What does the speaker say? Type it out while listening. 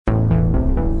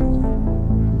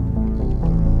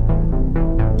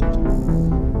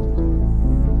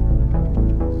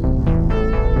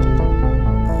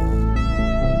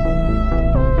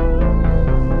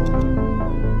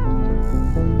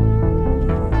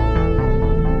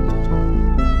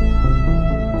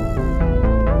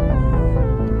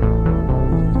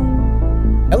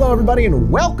everybody, and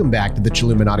welcome back to the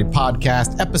Chilluminati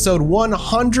Podcast, episode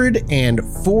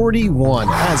 141.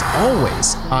 As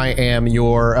always, I am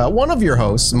your one of your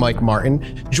hosts, Mike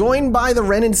Martin, joined by the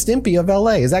Ren and Stimpy of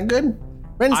LA. Is that good?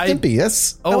 Ren and Stimpy,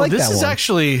 yes. Oh, I like this that is one.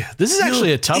 actually a tough. This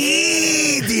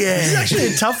is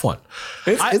actually a tough one.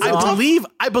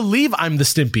 I believe I'm the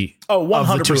Stimpy. Oh,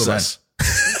 100%. Of the two of us.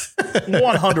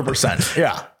 100%.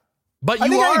 Yeah. But I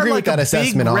you think I are agree like with that a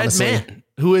assessment, big red honestly. man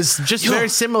who is just very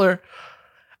similar.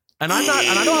 And I'm not,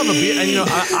 and I don't have a beard. And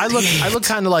I look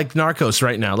kind of like Narcos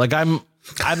right now. Like I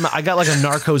got like a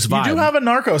Narcos vibe. You do have a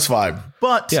Narcos vibe,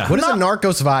 but Yeah. What is a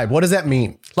Narcos vibe? What does that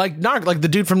mean? like the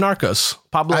dude from Narcos.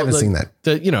 Pablo. I haven't seen that.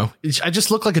 I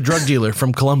just look like a drug dealer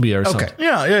from Colombia or something.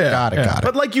 yeah. Got it.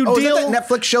 But like you Is deal that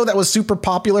Netflix show that was super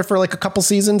popular for like a couple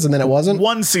seasons and then it wasn't?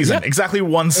 one season, exactly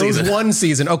one It season. was one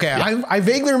season. Okay, yeah. I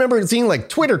vaguely remember seeing like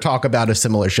Twitter talk about a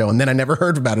similar show, and then I never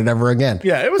heard about it ever again.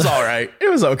 Yeah, it was all right. It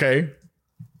was okay.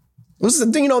 It was,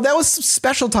 that was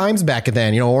special times back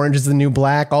then. Orange is the New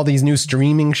Black, all these new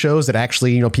streaming shows that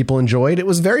actually, people enjoyed. It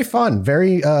was very fun,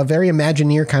 very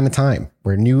Imagineer kind of time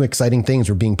where new exciting things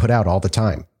were being put out all the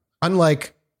time.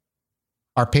 Unlike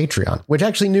our Patreon, which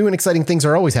actually new and exciting things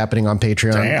are always happening on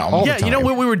Patreon. Damn. All the Yeah, time. you know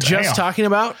what we were just talking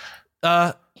about?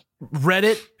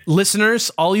 Reddit listeners,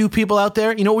 all you people out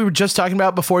there, you know what we were just talking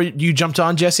about before you jumped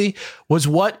on, Jesse? Was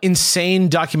what insane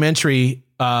documentary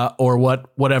or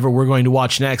whatever we're going to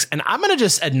watch next. And I'm going to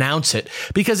just announce it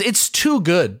because it's too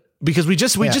good. Because we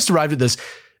just arrived at this.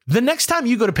 The next time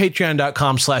you go to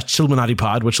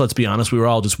patreon.com/ChilluminatiPod, which let's be honest, we were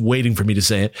all just waiting for me to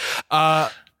say it.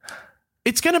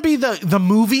 It's going to be the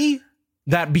movie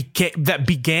that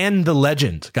began the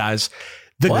legend, guys.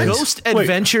 The Ghost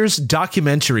Adventures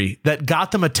documentary that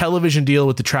got them a television deal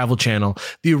with the Travel Channel.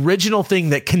 The original thing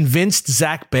that convinced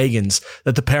Zach Bagans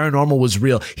that the paranormal was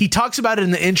real. He talks about it in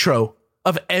the intro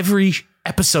of every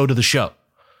episode of the show.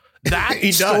 That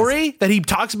story that he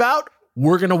talks about,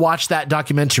 we're going to watch that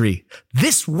documentary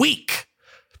this week.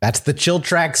 That's the chill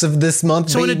tracks of this month.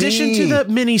 So in addition to the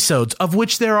minisodes, of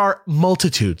which there are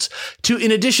multitudes,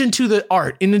 in addition to the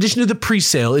art, in addition to the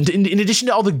pre-sale, in addition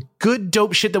to all the good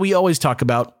dope shit that we always talk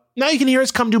about, now you can hear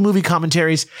us come do movie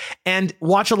commentaries and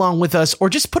watch along with us, or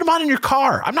just put them on in your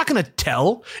car. I'm not going to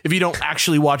tell if you don't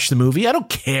actually watch the movie. I don't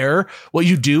care what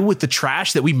you do with the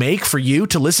trash that we make for you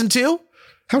to listen to.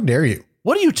 How dare you?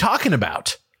 What are you talking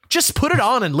about? Just put it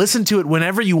on and listen to it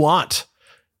whenever you want.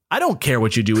 I don't care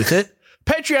what you do with it.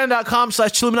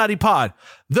 Patreon.com/ChilluminatiPod,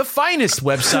 the finest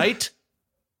website.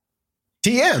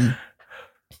 TM.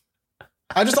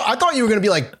 I thought you were going to be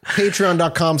like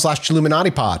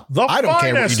patreon.com/ChilluminatiPod. I don't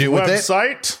care what you do with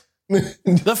website. it.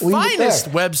 The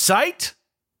finest website.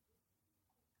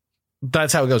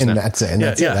 That's how it goes. And now. that's it. And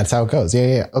that's it. That's how it goes.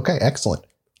 Yeah. Okay, excellent.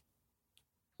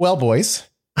 Well, boys,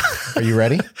 are you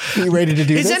ready? Are you ready to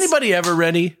do this? Is anybody ever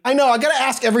ready? I know. I got to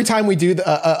ask every time we do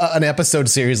an episode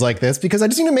series like this, because I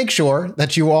just need to make sure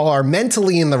that you all are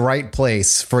mentally in the right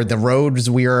place for the roads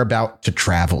we are about to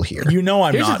travel here. I'm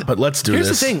not, but let's do this.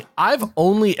 Here's the thing. I've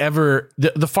only ever,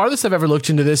 the farthest I've ever looked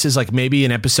into this is like maybe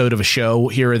an episode of a show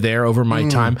here or there over my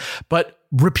time, but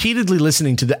repeatedly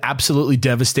listening to the absolutely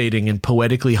devastating and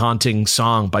poetically haunting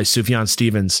song by Sufjan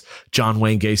Stevens, John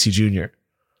Wayne Gacy Jr.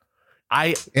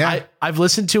 I've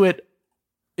listened to it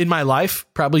in my life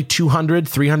probably 200,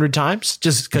 300 times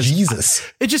just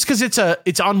because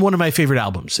it's on one of my favorite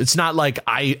albums. It's not like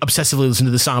I obsessively listen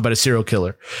to the song about a serial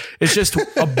killer. It's just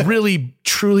a really,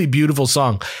 truly beautiful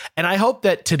song. And I hope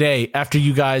that today, after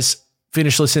you guys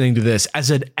finish listening to this,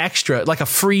 as an extra, like a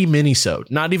free mini-sode,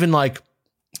 not even like,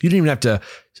 you don't even have to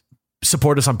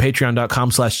support us on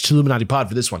patreon.com/ChilluminatiPod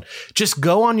for this one. Just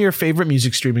go on your favorite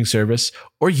music streaming service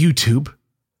or YouTube,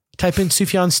 type in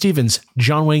Sufjan Stevens,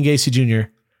 John Wayne Gacy Jr.,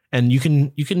 and you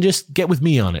can just get with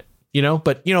me on it,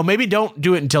 but maybe don't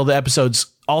do it until the episodes,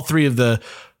 all three of the,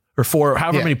 or four,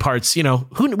 however many parts, we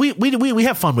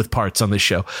have fun with parts on this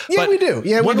show. Yeah, but we do.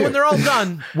 Yeah, when they're all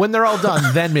done,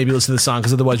 then maybe listen to the song,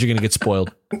 because otherwise you're going to get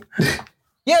spoiled.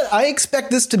 Yeah, I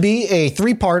expect this to be a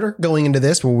 3-parter going into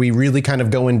this, where we really kind of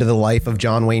go into the life of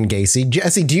John Wayne Gacy.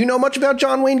 Jesse, do you know much about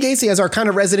John Wayne Gacy as our kind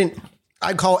of resident,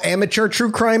 I'd call amateur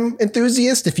true crime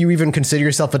enthusiast, if you even consider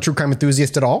yourself a true crime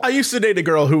enthusiast at all? I used to date a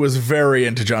girl who was very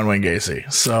into John Wayne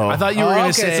Gacy. So I thought you were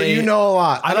going to say, so you know a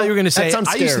lot. I thought you were going to say, that sounds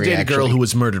I used to scary, date a girl actually. who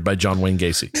was murdered by John Wayne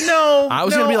Gacy. No, I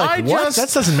was going to be like, what? That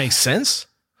doesn't make sense.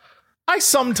 I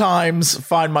sometimes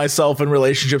find myself in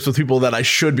relationships with people that I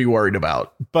should be worried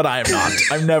about, but I am not.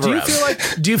 I've never.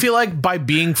 Do you feel like by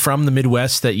being from the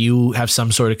Midwest that you have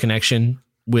some sort of connection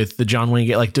with the John Wayne?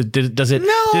 Like, does it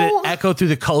echo through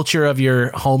the culture of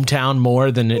your hometown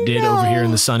more than it did over here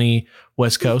in the sunny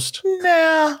West Coast?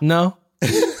 Nah. No.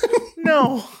 No,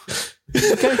 No.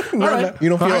 No, you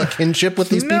don't feel a kinship with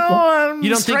these people? You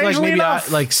don't think like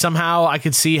maybe somehow I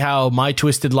could see how my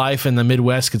twisted life in the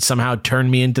Midwest could somehow turn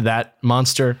me into that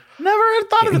monster? Never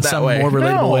thought of it that way. More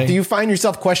relatable way. Do you find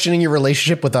yourself questioning your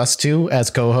relationship with us too as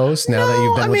co-hosts now that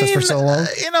you've been with us for so long?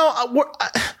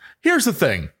 Here's the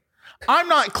thing. I'm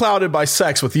not clouded by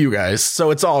sex with you guys,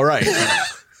 so it's all right.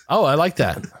 Oh, I like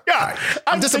that. Yeah,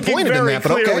 I'm disappointed in that,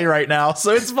 but clearly right now,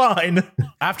 so it's fine.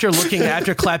 After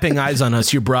clapping eyes on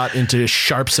us, you're brought into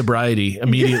sharp sobriety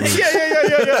immediately.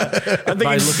 Yeah. I'm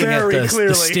by looking at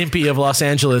the Stimpy of Los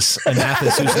Angeles and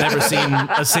Mathis, who's never seen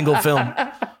a single film.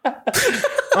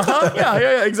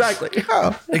 Yeah, exactly.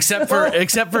 Oh. Except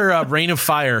for Reign of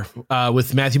Fire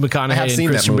with Matthew McConaughey and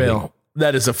Christian Bale.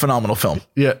 That is a phenomenal film.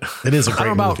 Yeah, it is a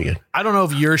great movie. I don't know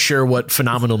if you're sure what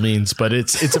phenomenal means, but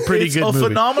it's a pretty good movie.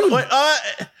 Phenomenal.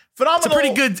 It's a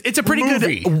pretty good. It's a pretty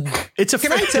movie. Good.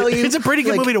 Can I tell you? It's a pretty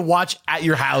good movie to watch at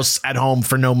your house at home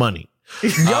for no money.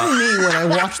 Young me, when I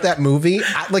watched that movie,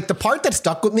 the part that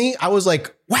stuck with me, I was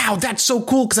like, wow, that's so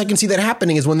cool, because I can see that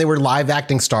happening, is when they were live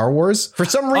acting Star Wars. For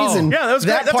some reason,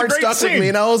 that part stuck with me,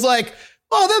 and I was like,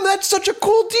 oh, then that's such a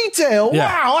cool detail.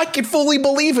 Yeah. Wow, I can fully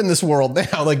believe in this world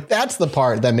now. Like, that's the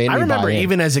part that made me. I remember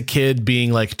even as a kid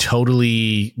being like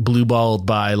totally blue-balled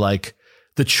by like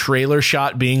the trailer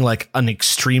shot being like an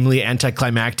extremely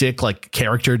anticlimactic like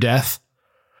character death.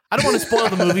 I don't want to spoil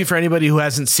the movie for anybody who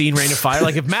hasn't seen Reign of Fire.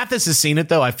 Like, if Mathis has seen it,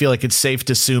 though, I feel like it's safe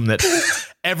to assume that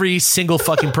every single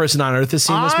fucking person on Earth has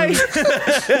seen this movie.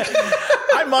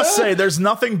 I must say, there's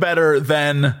nothing better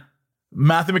than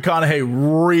Matthew McConaughey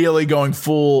really going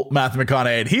full Matthew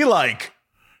McConaughey. He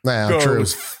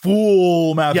goes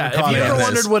full Matthew McConaughey. If you ever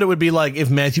wondered what it would be like if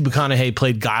Matthew McConaughey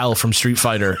played Guile from Street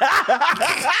Fighter.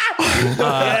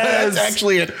 That's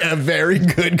actually a very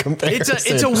good comparison.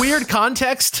 It's a weird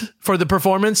context for the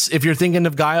performance if you're thinking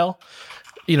of Guile.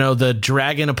 You know, the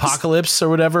dragon apocalypse or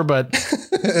whatever. But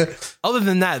other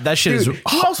than that shit is... Who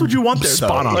else would you want there,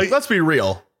 spot on. Like, let's be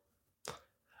real.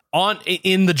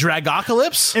 In the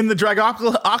Dragocalypse? In the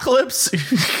Dragocalypse?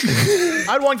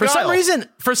 I'd want Guile.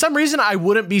 For some reason, I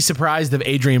wouldn't be surprised if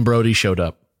Adrian Brody showed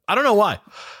up. I don't know why.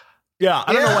 Yeah,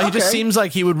 I don't know why. He just seems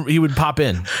like he would pop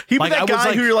in. He'd be that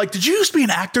guy who you're like, did you used to be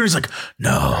an actor? He's like,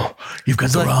 no, you've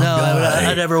got the wrong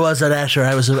guy. I never was an actor.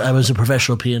 I was a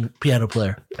professional piano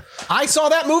player. I saw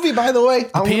that movie, by the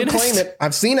way. I'm going to claim it.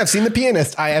 I've seen The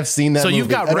Pianist. I have seen that movie. You've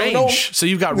got range. So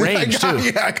you've got range too.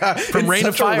 From Reign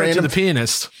of Fire to The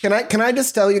Pianist. Can I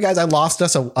just tell you guys, I lost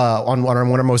us on one of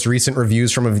our most recent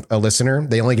reviews from a listener.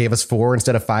 They only gave us 4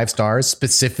 instead of 5 stars,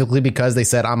 specifically because they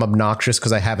said I'm obnoxious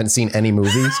because I haven't seen any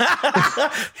movies.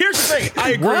 Here's the thing.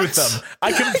 I agree with them.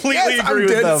 I completely agree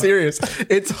with them. I'm dead serious.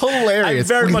 It's hilarious.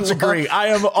 I very much agree. I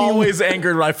am always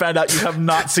angered when I find out you have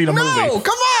not seen a movie. No,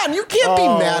 come on. You can't be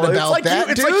mad about that,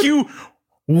 dude. It's like you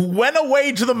went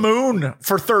away to the moon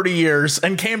for 30 years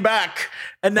and came back,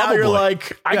 and now you're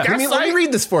like, let me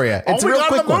read this for you. It's all we real got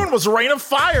quick on the moon was Reign of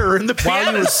Fire and The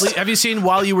Pianist. Have you seen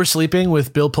While You Were Sleeping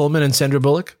with Bill Pullman and Sandra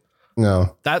Bullock?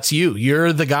 No. That's you.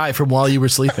 You're the guy from While You Were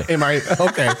Sleeping. Am I?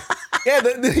 Okay. Yeah,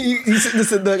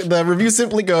 the review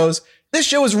simply goes, this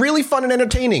show is really fun and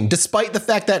entertaining, despite the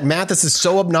fact that Mathis is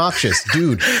so obnoxious.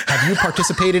 Dude, have you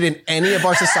participated in any of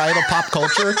our societal pop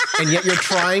culture? And yet you're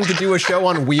trying to do a show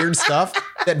on weird stuff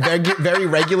that very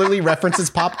regularly references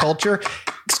pop culture?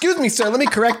 Excuse me, sir, let me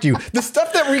correct you. The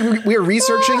stuff that we're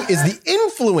researching is the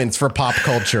influence for pop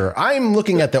culture. I'm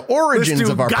looking at the origins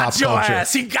of our pop culture.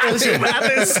 Ass. He got you,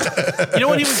 Mathis.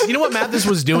 You know what Mathis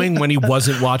was doing when he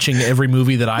wasn't watching every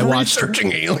movie that I watched?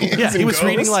 Researching aliens. Yeah, he was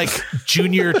reading like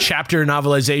junior chapter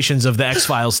novelizations of the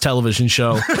X-Files television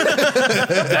show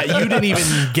that you didn't even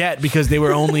get because they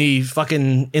were only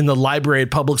fucking in the library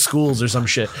at public schools or some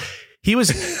shit. He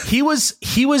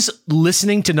was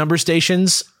listening to number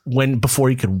stations before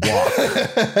he could walk.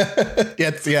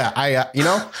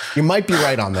 You might be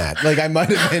right on that. Like, I might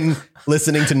have been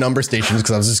listening to number stations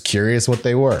because I was just curious what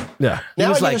they were. Yeah.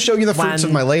 Now I'm going to show you the fruits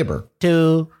of my labor.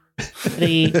 2,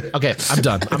 3. Okay, I'm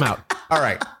done. I'm out. All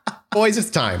right. Boys, it's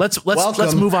time. Let's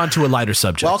move on to a lighter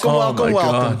subject.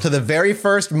 Welcome to the very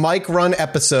first Mike Run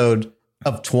episode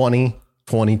of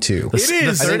 2022. It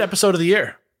is the third episode of the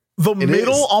year. The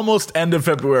middle, almost end of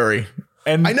February.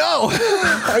 And I know.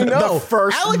 The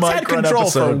first Alex had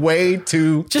control for way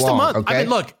too just long, a month. Okay? I mean,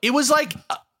 look, it was like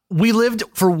we lived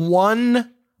for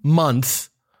 1 month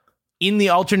in the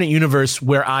alternate universe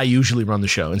where I usually run the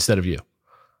show instead of you.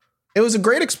 It was a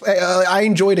great. I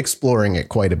enjoyed exploring it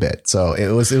quite a bit, so it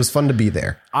was fun to be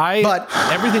there. But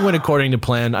everything went according to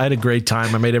plan. I had a great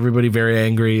time. I made everybody very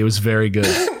angry. It was very good.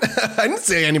 I didn't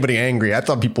say anybody angry. I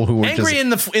thought people who were angry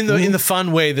just in the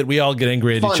fun way that we all get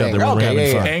angry at each other when we're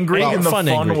having fun. Angry in the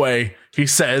fun way. He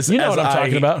says, you know what I'm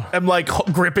talking about. I'm like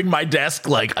gripping my desk,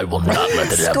 like I will not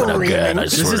let it happen again.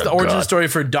 This is the origin story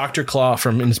for Dr. Claw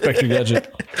from Inspector Gadget.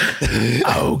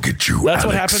 I'll get you. That's Alex.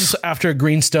 What happens after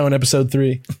Greenstone episode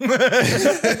 3.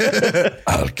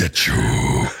 I'll get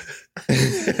you.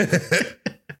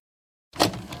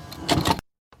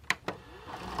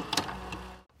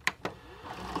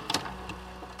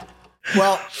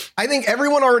 Well, I think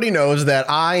everyone already knows that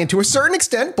I, and to a certain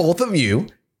extent, both of you,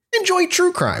 enjoy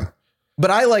true crime. But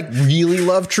I really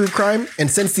love true crime. And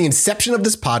since the inception of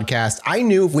this podcast, I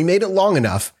knew if we made it long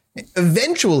enough,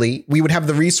 eventually we would have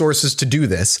the resources to do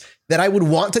this, that I would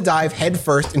want to dive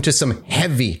headfirst into some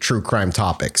heavy true crime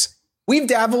topics. We've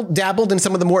dabbled in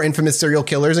some of the more infamous serial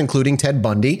killers, including Ted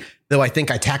Bundy, though I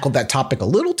think I tackled that topic a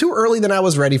little too early than I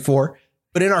was ready for.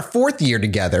 But in our 4th year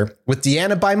together, with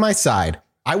Deanna by my side,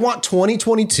 I want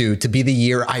 2022 to be the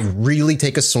year I really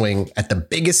take a swing at the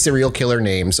biggest serial killer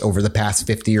names over the past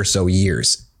 50 or so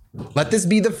years. Let this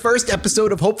be the first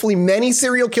episode of hopefully many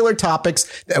serial killer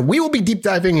topics that we will be deep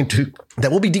diving into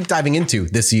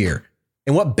this year.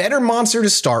 And what better monster to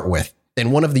start with than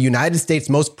one of the United States'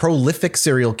 most prolific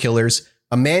serial killers,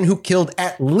 a man who killed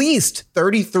at least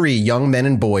 33 young men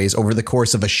and boys over the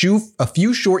course of a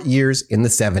few short years in the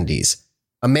 70s.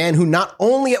 A man who not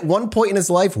only at one point in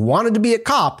his life wanted to be a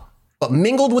cop, but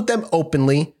mingled with them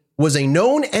openly, was a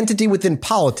known entity within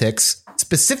politics,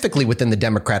 specifically within the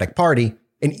Democratic Party,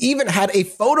 and even had a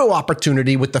photo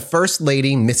opportunity with the First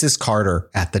Lady, Mrs.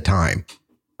 Carter, at the time.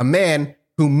 A man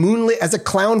who moonlit as a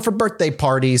clown for birthday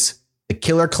parties, the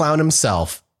killer clown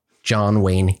himself, John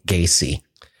Wayne Gacy.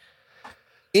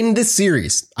 In this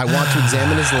series, I want to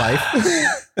examine his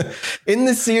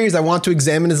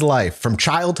life. From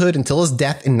childhood until his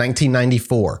death in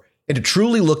 1994, and to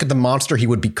truly look at the monster he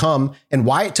would become and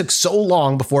why it took so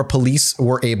long before police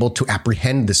were able to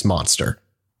apprehend this monster.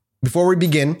 Before we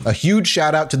begin, a huge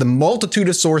shout out to the multitude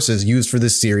of sources used for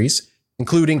this series,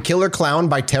 including Killer Clown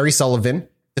by Terry Sullivan,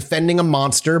 Defending a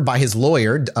Monster by his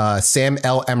lawyer, Sam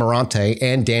L. Amarante,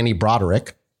 and Danny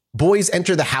Broderick, Boys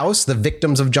Enter the House, The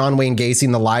Victims of John Wayne Gacy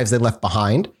and the Lives They Left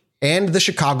Behind, and The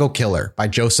Chicago Killer by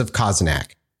Joseph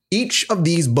Kozenak. Each of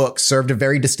these books served a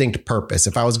very distinct purpose.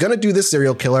 If I was going to do this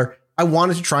serial killer, I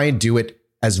wanted to try and do it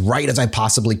as right as I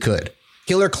possibly could.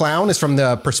 Killer Clown is from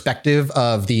the perspective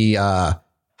of the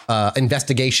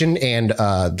investigation and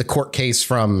the court case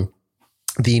from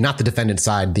not the defendant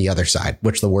side, the other side,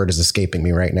 which the word is escaping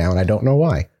me right now, and I don't know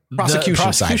why.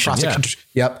 Prosecution side.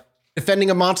 Yep. Defending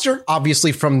a Monster,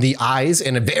 obviously from the eyes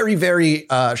and a very, very,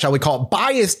 shall we call it,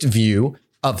 biased view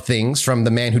of things from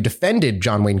the man who defended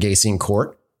John Wayne Gacy in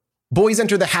court. Boys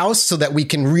Enter the House, so that we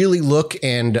can really look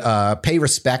and pay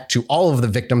respect to all of the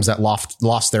victims that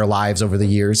lost their lives over the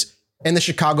years. And The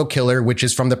Chicago Killer, which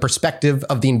is from the perspective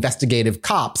of the investigative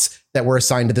cops that were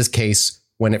assigned to this case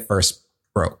when it first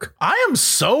broke. I am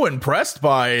so impressed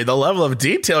by the level of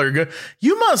detail you're good.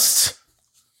 You must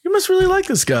really like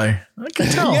this guy. I can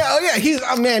tell. Yeah. He's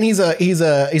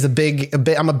a big.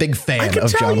 I'm a big fan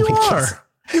of John Wayne Gacy.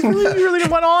 You really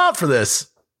went all out for this.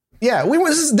 Yeah,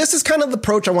 this is kind of the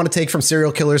approach I want to take from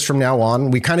serial killers from now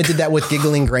on. We kind of did that with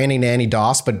giggling Granny Nanny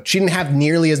Doss, but she didn't have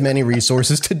nearly as many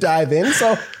resources to dive in.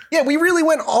 So yeah, we really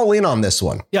went all in on this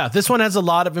one. Yeah, this one has a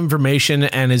lot of information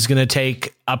and is going to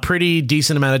take a pretty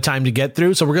decent amount of time to get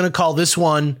through. So we're going to call this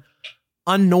one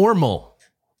a normal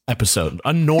episode,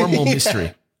 a normal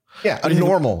mystery. Yeah, a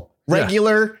normal,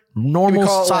 regular,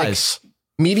 normal size.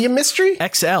 Medium mystery?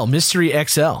 XL, mystery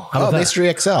XL.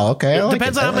 Mystery XL. Okay. It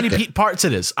depends on how many parts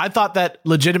it is. I thought that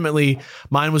legitimately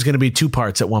mine was going to be 2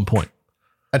 parts at one point.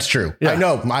 That's true. Yeah. I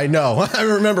know. I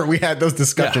remember we had those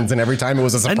discussions and every time it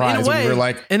was a surprise. We were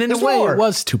like, and in a way it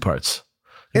was 2 parts.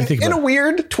 In a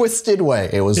weird, twisted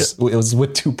way. It was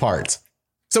with 2 parts.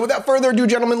 So without further ado,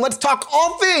 gentlemen, let's talk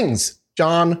all things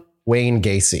John Wayne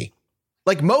Gacy.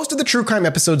 Like most of the true crime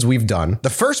episodes we've done, the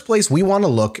first place we want to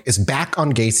look is back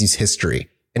on Gacy's history.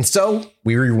 And so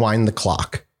we rewind the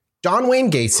clock. John Wayne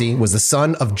Gacy was the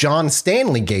son of John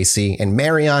Stanley Gacy and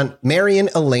Marion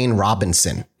Elaine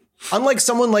Robinson. Unlike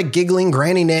someone like giggling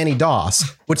Granny Nanny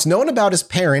Doss, what's known about his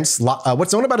parents'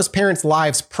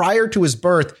 lives prior to his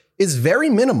birth is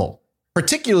very minimal,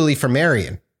 particularly for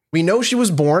Marion. We know she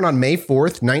was born on May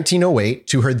 4th, 1908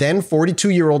 to her then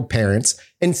 42-year-old parents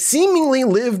and seemingly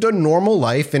lived a normal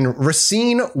life in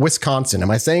Racine, Wisconsin.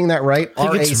 Am I saying that right?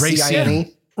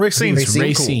 R-A-C-I-N-E? Racine.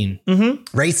 Cool.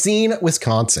 Mm-hmm. Racine,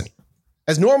 Wisconsin.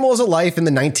 As normal as a life in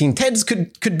the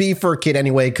 1910s could be for a kid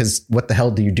anyway, because what the hell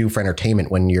do you do for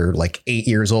entertainment when you're like 8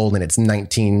 years old and it's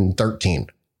 1913?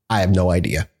 I have no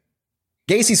idea.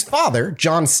 Gacy's father,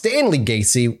 John Stanley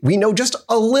Gacy, we know just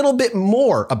a little bit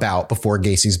more about before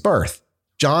Gacy's birth.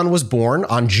 John was born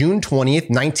on June 20th,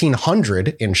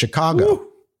 1900 in Chicago. Woo.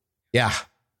 Yeah.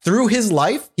 Through his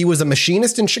life, he was a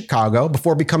machinist in Chicago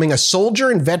before becoming a soldier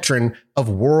and veteran of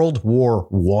World War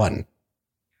I.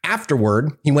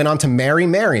 Afterward, he went on to marry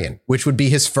Marion, which would be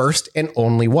his first and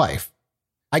only wife.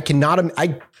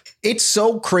 It's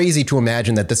so crazy to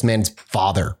imagine that this man's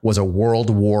father was a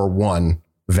World War I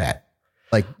vet.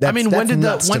 Like, when did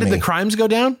the crimes go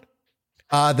down?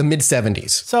 The mid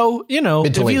 70s. So, if you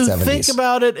 70s. Think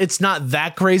about it, it's not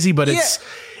that crazy, but that's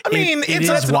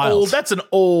an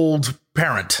old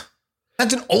parent.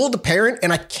 That's an old parent,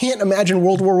 and I can't imagine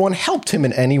World War I helped him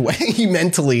in any way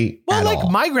mentally. Well, like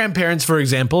my grandparents, for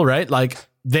example, right? Like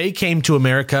they came to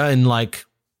America in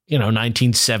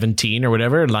 1917 or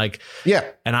whatever. And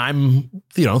I'm,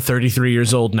 33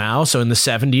 years old now. So in the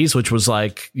 70s, which was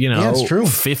it's true.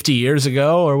 50 years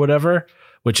ago or whatever,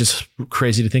 which is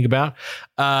crazy to think about.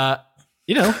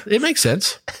 It makes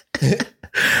sense.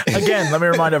 Again, let me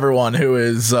remind everyone who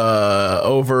is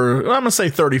over, I'm going to say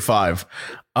 35.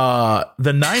 The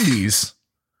 90s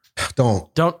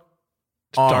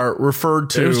are referred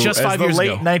to just as the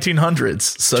late ago.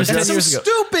 1900s. So just 10 years ago.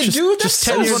 Stupid, dude. Just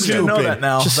 10 years ago. Know that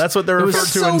now. That's what they're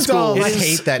referred to in school. I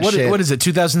hate that shit. What is it?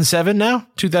 2007 now?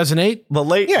 2008? The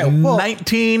late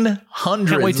 1900s.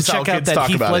 Can't wait to check out that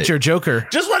Heath Ledger Joker.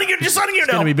 Just letting you know. Just letting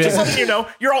you know.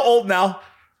 You're all old now.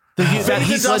 That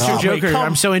Heath Ledger Joker.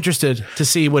 I'm so interested to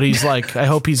see what he's like. I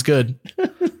hope he's good.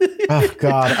 Oh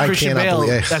God, Christian Bale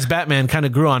as Batman kind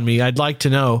of grew on me. I'd like to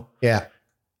know. Yeah.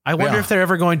 I wonder if they're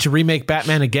ever going to remake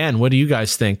Batman again. What do you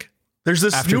guys think? There's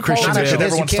this new politician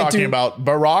everyone's talking about.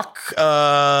 Barack.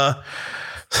 I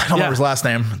don't remember his last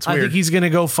name. It's weird. I think he's going to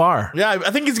go far. Yeah,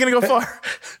 I think he's going to go far.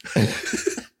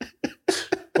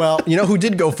 Well, who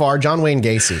did go far? John Wayne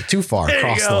Gacy. Too far.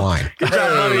 Crossed the line.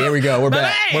 Here we go. We're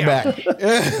back. We're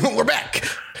back.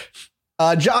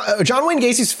 John Wayne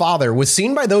Gacy's father was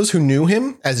seen by those who knew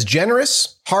him as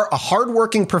generous, a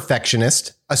hardworking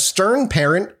perfectionist, a stern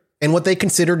parent, and what they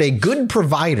considered a good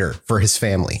provider for his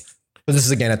family. But this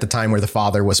is again at the time where the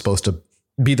father was supposed to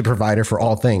be the provider for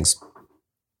all things.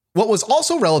 What was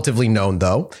also relatively known,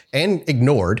 though, and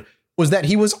ignored, was that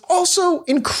he was also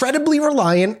incredibly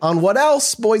reliant on what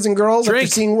else, boys and girls, after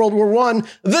seeing World War I,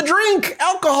 the drink,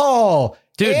 alcohol.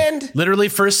 Dude, and literally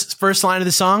first line of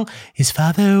the song, his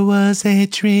father was a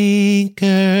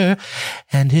drinker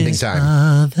and his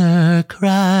mother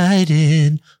cried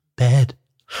in bed.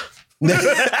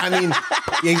 I mean,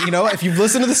 if you've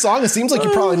listened to the song, it seems like you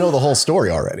probably know the whole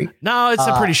story already. No, it's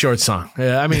a pretty short song.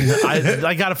 Yeah, I mean,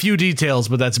 I got a few details,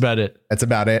 but that's about it. That's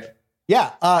about it.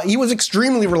 Yeah, he was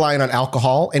extremely reliant on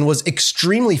alcohol and was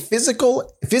extremely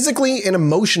physically and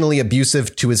emotionally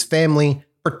abusive to his family,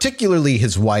 particularly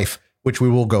his wife, which we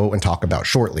will go and talk about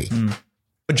shortly.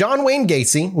 But John Wayne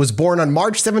Gacy was born on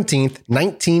March 17th,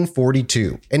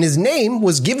 1942, and his name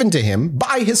was given to him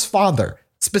by his father,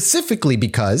 specifically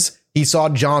because he saw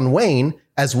John Wayne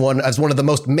as one of the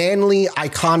most manly,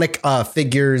 iconic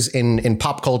figures in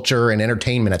pop culture and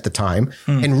entertainment at the time,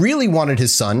 and really wanted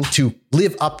his son to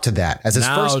live up to that. As his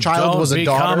first child was a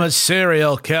daughter. Don't become a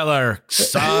serial killer,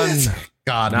 son.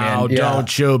 God, now, man.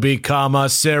 Don't you become a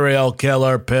serial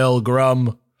killer,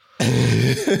 Pilgrim.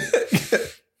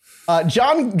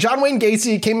 John Wayne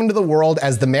Gacy came into the world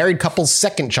as the married couple's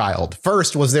second child.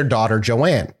 First was their daughter,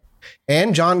 Joanne.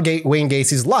 And John Wayne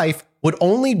Gacy's life would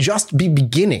only just be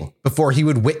beginning before he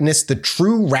would witness the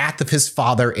true wrath of his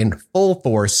father in full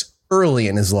force early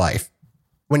in his life.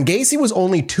 When Gacy was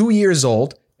only 2 years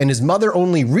old and his mother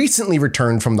only recently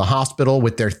returned from the hospital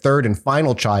with their third and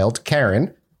final child,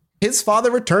 Karen, his father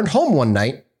returned home one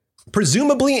night,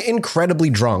 presumably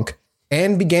incredibly drunk,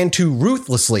 and began to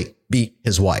ruthlessly beat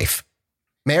his wife.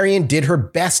 Marion did her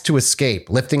best to escape,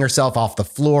 lifting herself off the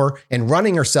floor and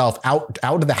running herself out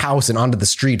of the house and onto the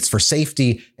streets for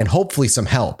safety and hopefully some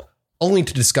help, only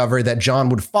to discover that John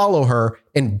would follow her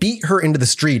and beat her into the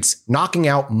streets, knocking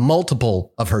out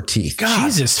multiple of her teeth. God.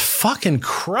 Jesus fucking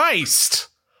Christ.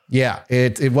 Yeah,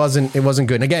 it wasn't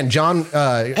good. And again, John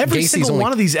every Gacy's single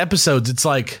one of these episodes, it's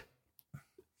like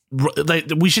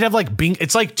we should have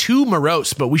it's like too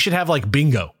morose, but we should have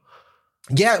bingo.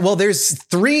 Yeah, well, there's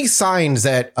three signs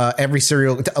that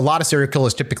a lot of serial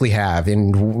killers typically have,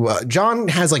 and John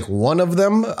has one of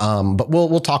them. But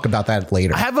we'll talk about that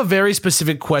later. I have a very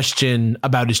specific question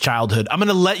about his childhood. I'm going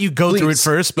to let you go through it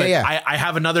first, but I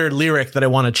have another lyric that I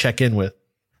want to check in with.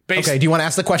 Okay, do you want to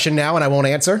ask the question now and I won't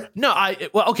answer? No,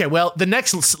 well, the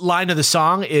next line of the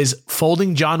song is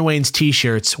folding John Wayne's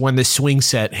t-shirts when the swing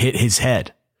set hit his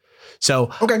head.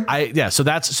 So so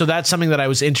that's something that I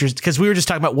was interested, because we were just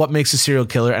talking about what makes a serial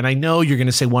killer, and I know you're going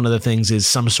to say one of the things is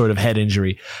some sort of head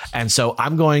injury, and so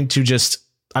I'm just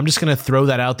going to throw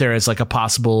that out there as like a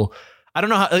possible. I don't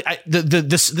know how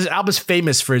this album is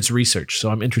famous for its research, so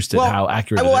I'm interested how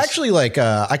accurate. Well, actually, I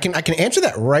can answer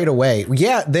that right away.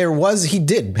 Yeah, he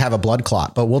did have a blood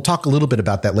clot, but we'll talk a little bit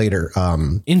about that later.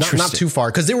 Interesting. Not too far,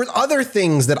 because there were other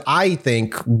things that I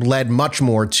think led much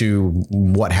more to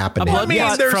what happened. A blood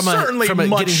clot from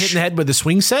getting hit in the head with a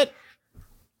swing set.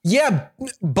 Yeah,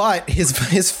 but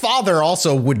his father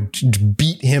also would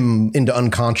beat him into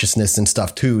unconsciousness and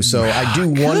stuff too. So I do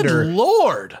wonder,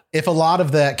 Lord, if a lot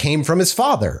of that came from his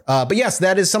father. But yes,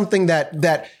 that is something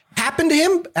that happened to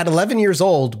him at 11 years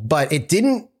old. But it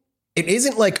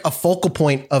isn't like a focal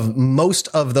point of most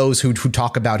of those who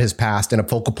talk about his past, and a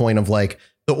focal point of like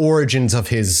the origins of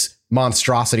his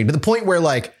monstrosity, to the point where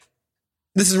like,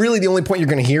 this is really the only point you're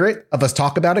going to hear it of us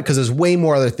talk about it, because there's way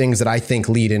more other things that I think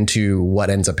lead into what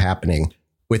ends up happening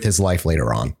with his life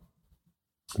later on.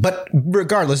 But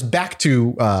regardless, back to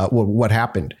what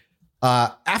happened.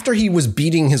 After he was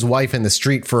beating his wife in the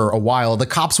street for a while, the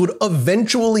cops would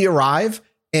eventually arrive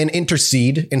and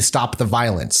intercede and stop the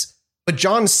violence. But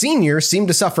John Sr. seemed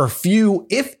to suffer few,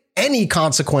 if any,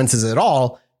 consequences at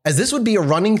all, as this would be a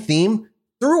running theme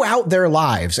throughout their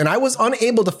lives. And I was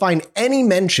unable to find any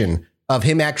mention of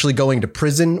him actually going to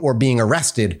prison or being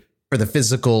arrested for the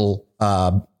physical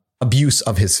abuse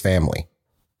of his family.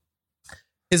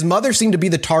 His mother seemed to be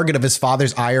the target of his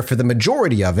father's ire for the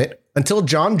majority of it, until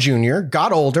John Jr.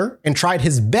 got older and tried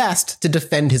his best to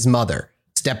defend his mother,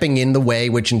 stepping in the way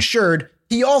which ensured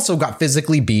he also got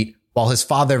physically beat, while his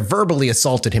father verbally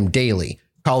assaulted him daily,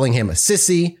 calling him a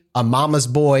sissy, a mama's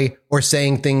boy, or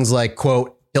saying things like,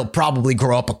 quote, "He'll probably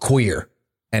grow up a queer,"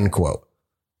 end quote.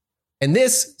 And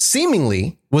this,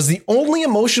 seemingly, was the only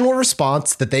emotional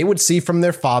response that they would see from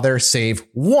their father, save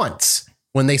once,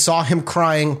 when they saw him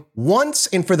crying once,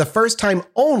 and for the first time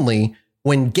only,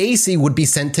 when Gacy would be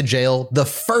sent to jail the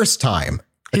first time.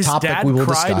 His dad we will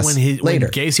cried when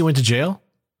Gacy went to jail?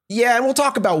 Yeah, and we'll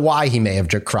talk about why he may have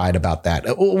cried about that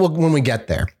when we get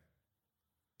there.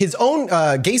 His own,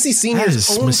 Gacy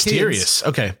Sr.'s own mysterious. Kids,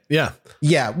 okay, yeah.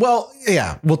 Yeah, well,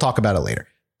 yeah, we'll talk about it later.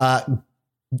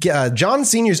 John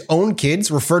Sr.'s own kids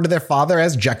referred to their father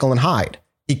as Jekyll and Hyde.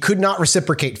 He could not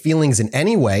reciprocate feelings in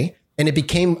any way, and it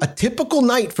became a typical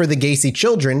night for the Gacy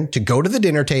children to go to the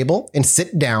dinner table and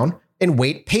sit down and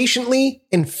wait patiently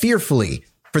and fearfully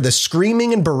for the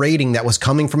screaming and berating that was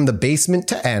coming from the basement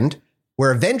to end,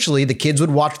 where eventually the kids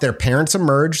would watch their parents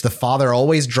emerge, the father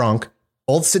always drunk,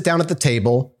 both sit down at the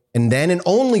table, and then and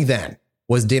only then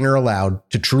was dinner allowed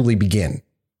to truly begin.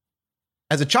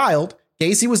 As a child,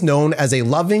 Gacy was known as a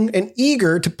loving and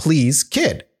eager to please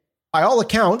kid. By all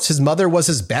accounts, his mother was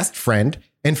his best friend,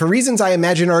 and for reasons I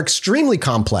imagine are extremely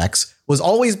complex, was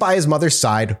always by his mother's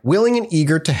side, willing and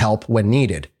eager to help when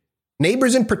needed.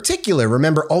 Neighbors in particular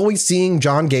remember always seeing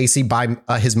John Gacy by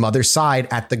his mother's side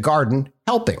at the garden,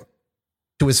 helping.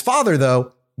 To his father,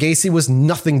 though, Gacy was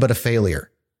nothing but a failure.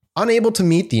 Unable to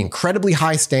meet the incredibly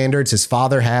high standards his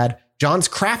father had, John's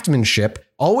craftsmanship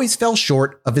always fell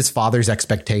short of his father's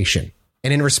expectation.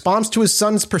 And in response to his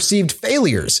son's perceived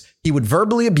failures, he would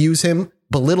verbally abuse him,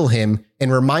 belittle him,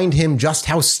 and remind him just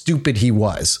how stupid he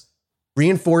was,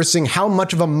 reinforcing how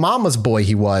much of a mama's boy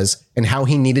he was and how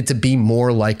he needed to be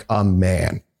more like a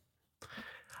man.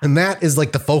 And that is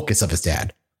like the focus of his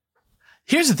dad.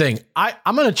 Here's the thing.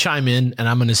 I'm going to chime in and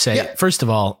I'm going to say, First of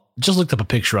all, just looked up a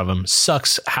picture of him.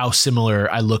 Sucks how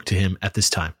similar I look to him at this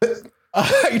time.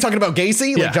 Are you talking about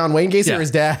Gacy? Like John Wayne Gacy or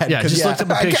his dad? Yeah, just looked up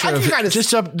a picture of it.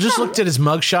 Just looked at his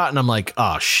mugshot and I'm like,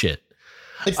 oh, shit.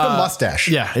 It's the mustache.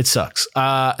 Yeah, it sucks.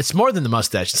 It's more than the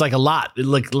mustache. It's like a lot.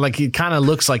 Like it kind of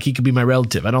looks like he could be my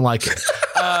relative. I don't like it.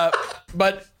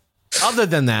 But other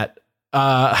than that,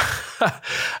 I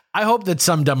hope that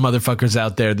some dumb motherfuckers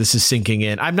out there, this is sinking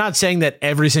in. I'm not saying that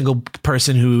every single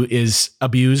person who is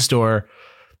abused or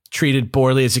treated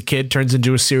poorly as a kid turns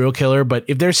into a serial killer. But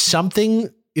if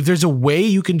there's a way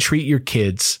you can treat your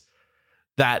kids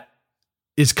that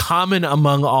is common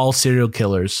among all serial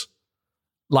killers,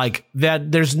 like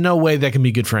that, there's no way that can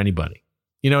be good for anybody.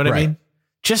 You know what I mean?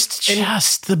 Just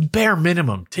the bare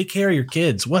minimum. Take care of your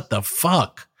kids. What the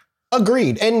fuck?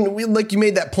 Agreed. And like you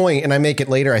made that point, and I make it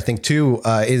later, I think, too,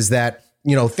 is that,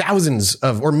 thousands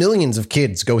of or millions of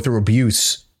kids go through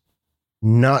abuse.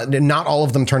 Not all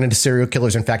of them turn into serial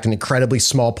killers. In fact, an incredibly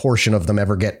small portion of them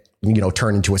ever get,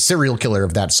 turn into a serial killer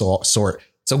of that sort.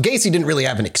 So Gacy didn't really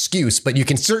have an excuse, but you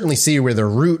can certainly see where the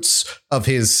roots of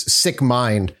his sick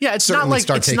mind it's not like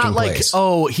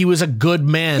oh, he was a good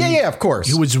man. Yeah, of course.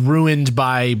 Who was ruined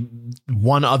by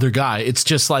one other guy. It's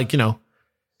just like,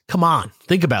 come on,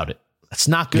 think about it. That's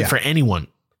not good for anyone.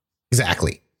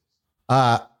 Exactly.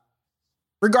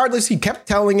 Regardless, he kept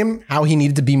telling him how he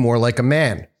needed to be more like a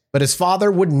man, but his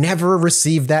father would never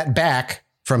receive that back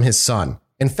from his son.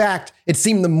 In fact, it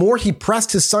seemed the more he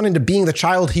pressed his son into being the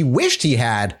child he wished he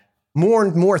had, more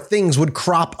and more things would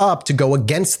crop up to go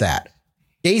against that.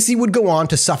 Gacy would go on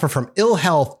to suffer from ill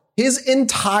health his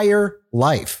entire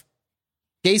life.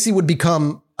 Gacy would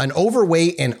become an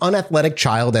overweight and unathletic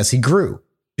child as he grew.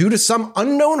 Due to some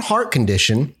unknown heart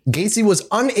condition, Gacy was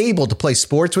unable to play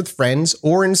sports with friends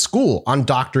or in school on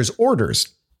doctor's orders.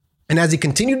 And as he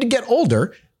continued to get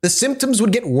older, the symptoms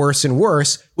would get worse and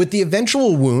worse, with the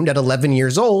eventual wound at 11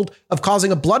 years old of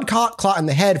causing a blood clot in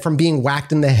the head from being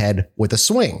whacked in the head with a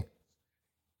swing.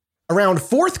 Around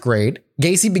 4th grade,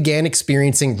 Gacy began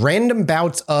experiencing random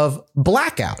bouts of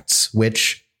blackouts,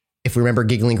 which, if we remember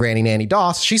Giggling Granny Nanny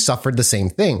Doss, she suffered the same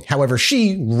thing. However,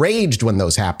 she raged when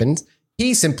those happened.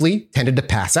 He simply tended to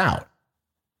pass out.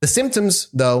 The symptoms,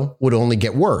 though, would only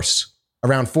get worse.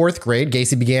 Around 4th grade,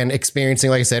 Gacy began experiencing,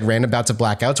 like I said, random bouts of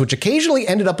blackouts, which occasionally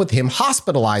ended up with him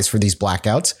hospitalized for these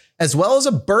blackouts, as well as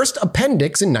a burst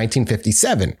appendix in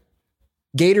 1957.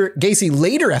 Gacy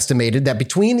later estimated that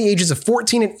between the ages of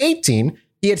 14 and 18,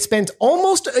 he had spent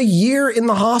almost a year in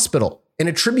the hospital and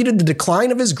attributed the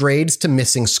decline of his grades to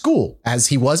missing school, as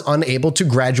he was unable to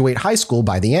graduate high school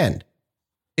by the end.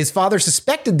 His father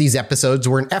suspected these episodes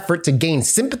were an effort to gain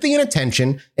sympathy and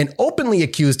attention and openly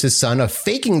accused his son of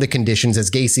faking the conditions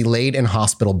as Gacy laid in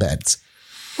hospital beds.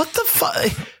 What the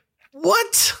fuck?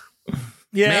 What?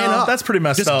 Yeah, that's pretty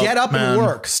messed up. Just get up and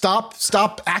work.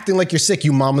 Stop acting like you're sick,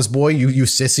 you mama's boy, you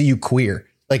sissy, you queer.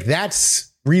 Like,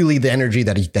 that's really the energy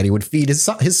that he would feed his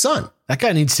son. That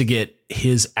guy needs to get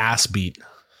his ass beat.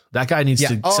 That guy needs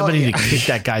somebody to kick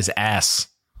that guy's ass.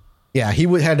 Yeah, he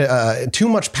had too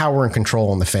much power and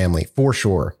control in the family, for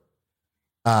sure.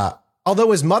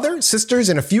 Although his mother, sisters,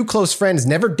 and a few close friends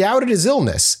never doubted his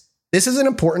illness, this is an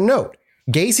important note.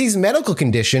 Gacy's medical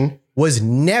condition was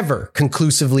never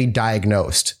conclusively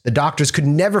diagnosed. The doctors could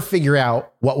never figure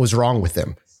out what was wrong with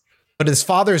him. But his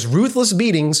father's ruthless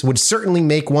beatings would certainly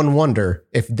make one wonder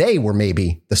if they were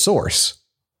maybe the source.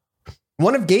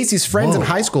 One of Gacy's friends in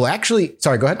high school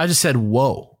sorry, go ahead. I just said,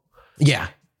 whoa. Yeah.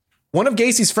 One of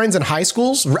Gacy's friends in high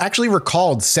schools actually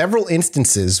recalled several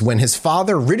instances when his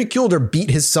father ridiculed or beat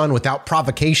his son without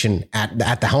provocation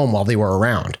at the home while they were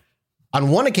around.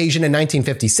 On one occasion in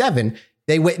 1957,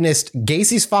 they witnessed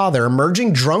Gacy's father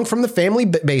emerging drunk from the family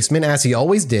basement, as he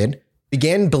always did,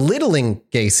 began belittling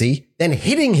Gacy, then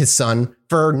hitting his son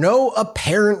for no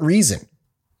apparent reason.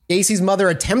 Gacy's mother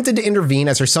attempted to intervene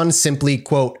as her son simply,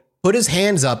 quote, put his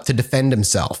hands up to defend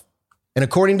himself. And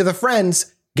according to the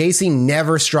friends, Gacy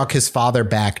never struck his father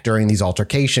back during these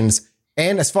altercations.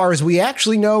 And as far as we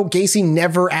actually know, Gacy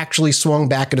never actually swung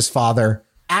back at his father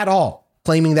at all,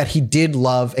 claiming that he did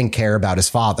love and care about his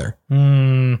father.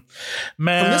 Man.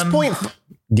 From this point,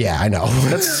 yeah, I know.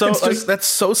 That's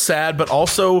so sad, but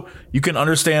also you can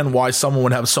understand why someone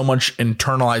would have so much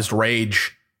internalized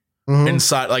rage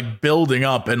inside, like building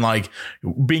up and like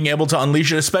being able to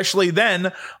unleash it, especially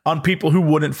then on people who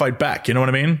wouldn't fight back. You know what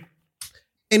I mean?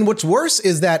 And what's worse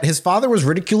is that his father was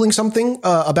ridiculing something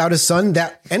about his son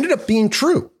that ended up being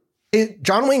true.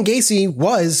 John Wayne Gacy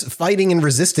was fighting and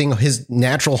resisting his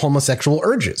natural homosexual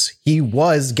urges. He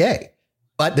was gay.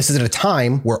 But this is at a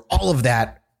time where all of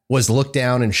that was looked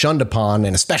down and shunned upon.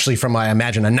 And especially from, I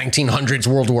imagine, a 1900s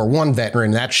World War I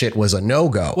veteran, that shit was a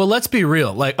no-go. Well, let's be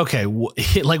real. Like, okay,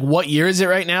 like what year is it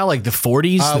right now? Like the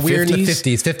 40s, the 50s? We're in the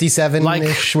 50s,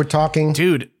 57-ish, we're talking.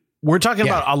 Dude. We're talking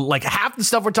about like half the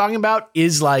stuff we're talking about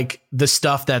is like the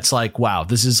stuff that's like, wow,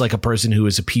 this is like a person who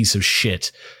is a piece of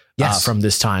shit from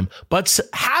this time. But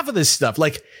half of this stuff,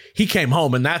 like he came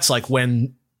home and that's like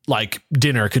when like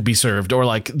dinner could be served, or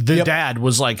like the dad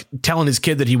was like telling his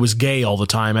kid that he was gay all the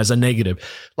time as a negative.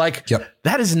 Like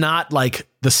that is not like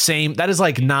the same. That is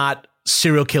like not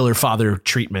serial killer father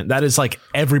treatment. That is like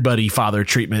everybody father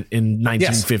treatment in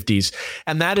 1950s.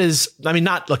 And that is, I mean,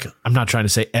 I'm not trying to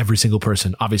say every single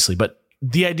person, obviously, but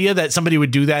the idea that somebody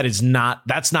would do that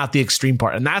that's not the extreme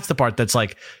part. And that's the part that's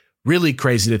like really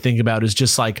crazy to think about, is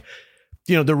just like,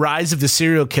 you know, the rise of the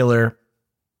serial killer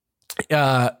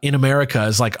in America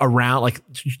is like around, like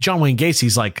John Wayne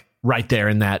Gacy's like right there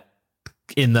in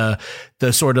the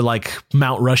sort of like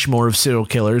Mount Rushmore of serial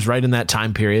killers, right in that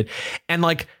time period. And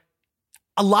like,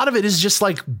 a lot of it is just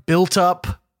like built up,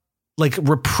 like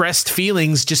repressed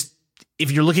feelings just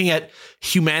if you're looking at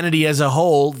humanity as a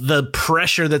whole, the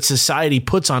pressure that society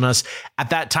puts on us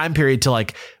at that time period to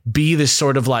like be this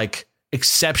sort of like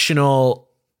exceptional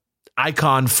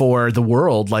icon for the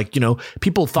world. Like, you know,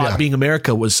 people thought being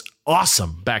America was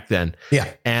awesome back then.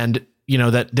 Yeah. And, you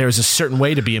know, that there's a certain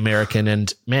way to be American,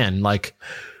 and man, like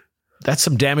that's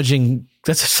some damaging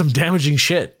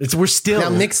shit. We're still now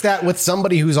mix that with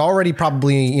somebody who's already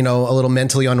probably, you know, a little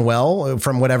mentally unwell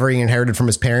from whatever he inherited from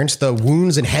his parents, the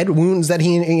wounds and head wounds that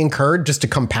he incurred, just to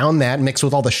compound that, mixed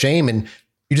with all the shame, and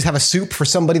you just have a soup for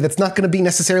somebody that's not going to be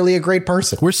necessarily a great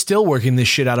person. We're still working this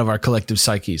shit out of our collective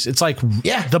psyches. It's like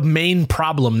the main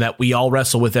problem that we all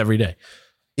wrestle with every day.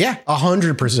 Yeah,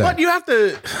 100%. But you have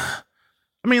to,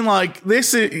 I mean, like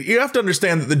this, you have to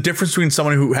understand that the difference between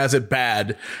someone who has it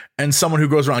bad and someone who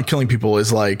goes around killing people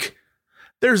is like,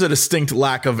 there's a distinct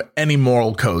lack of any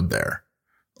moral code there.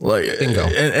 Like, bingo.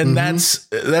 And that's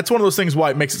one of those things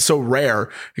why it makes it so rare,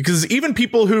 because even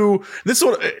people who, this is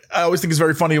what I always think is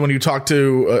very funny when you talk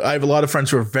to, I have a lot of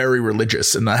friends who are very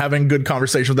religious, and having good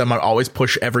conversation with them, I always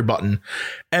push every button.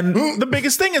 And the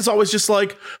biggest thing is always just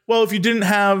like, well, if you didn't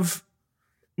have,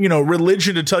 you know,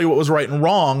 religion to tell you what was right and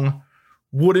wrong,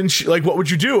 wouldn't you, like, what would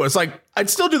you do? It's like, I'd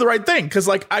still do the right thing, because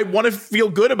like I want to feel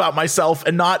good about myself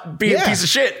and not be a piece of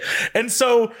shit. And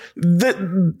so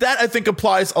that I think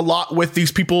applies a lot with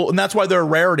these people, and that's why they're a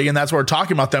rarity, and that's why we're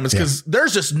talking about them, is because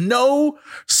there's just no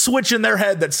switch in their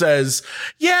head that says,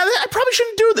 yeah, I probably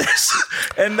shouldn't do this.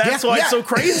 And that's why it's so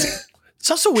crazy.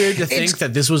 It's also weird to think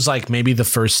that this was like maybe the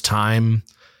first time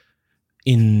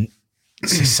in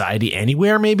society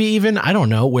anywhere, maybe even, I don't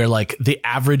know, where like the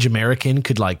average American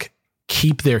could like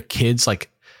keep their kids,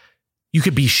 like you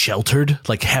could be sheltered,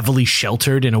 like heavily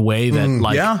sheltered in a way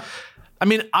that I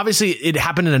mean, obviously it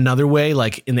happened in another way,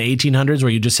 like in the 1800s,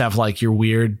 where you just have like your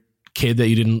weird kid that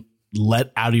you didn't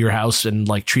let out of your house and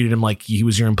like treated him like he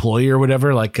was your employee or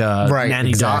whatever, like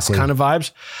nanny DOS kind of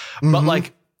vibes. But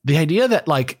like the idea that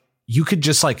like you could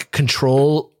just like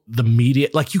control the media,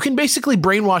 like you can basically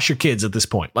brainwash your kids at this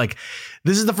point. Like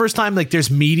this is the first time like there's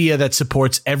media that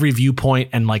supports every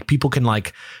viewpoint, and like people can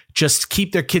like just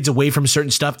keep their kids away from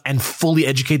certain stuff and fully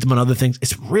educate them on other things.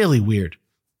 It's really weird.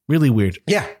 Really weird.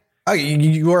 Yeah. Oh,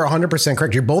 you are 100%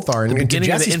 correct. You both are. The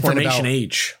beginning of the information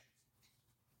age.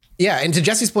 Yeah. And to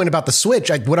Jesse's point about the switch,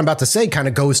 what I'm about to say kind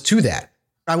of goes to that.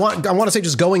 I want to say,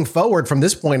 just going forward from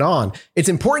this point on, it's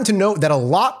important to note that a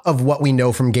lot of what we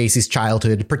know from Gacy's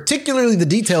childhood, particularly the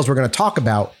details we're going to talk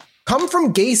about, come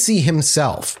from Gacy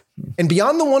himself. And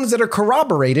beyond the ones that are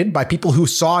corroborated by people who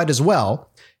saw it as well,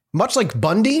 much like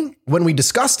Bundy, when we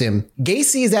discussed him,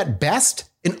 Gacy is at best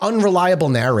an unreliable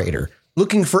narrator,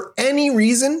 looking for any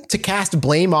reason to cast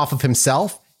blame off of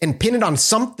himself and pin it on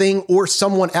something or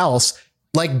someone else.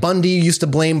 Like Bundy used to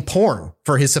blame porn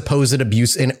for his supposed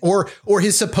abuse or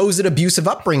his supposed abusive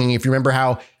upbringing. If you remember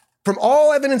how, from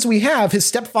all evidence we have, his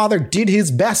stepfather did his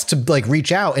best to like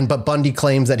reach out, but Bundy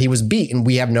claims that he was beat, and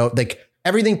we have no, like,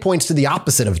 everything points to the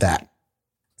opposite of that.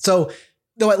 So,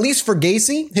 though at least for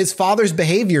Gacy, his father's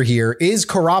behavior here is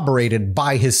corroborated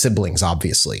by his siblings,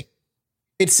 obviously.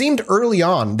 It seemed early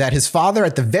on that his father,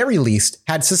 at the very least,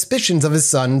 had suspicions of his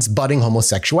son's budding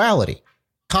homosexuality.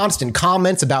 Constant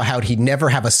comments about how he'd never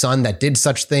have a son that did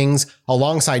such things,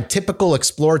 alongside typical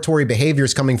exploratory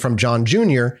behaviors coming from John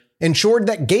Jr., ensured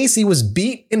that Gacy was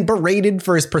beat and berated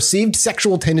for his perceived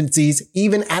sexual tendencies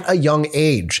even at a young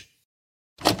age.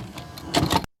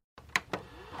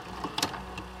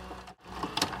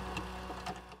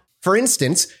 For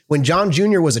instance, when John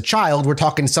Jr. was a child, we're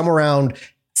talking somewhere around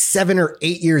 7 or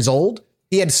 8 years old,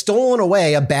 he had stolen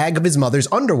away a bag of his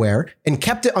mother's underwear and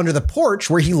kept it under the porch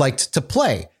where he liked to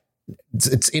play.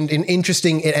 It's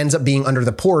interesting. It ends up being under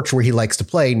the porch where he likes to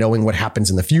play, knowing what happens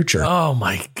in the future. Oh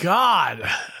my God.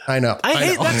 I know. I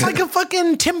hate that's like a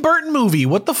fucking Tim Burton movie.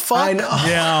 What the fuck? I know.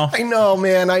 Yeah. I know,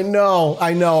 man. I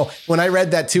know. When I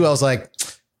read that too, I was like,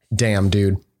 damn,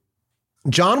 dude.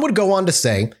 John would go on to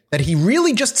say that he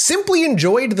really just simply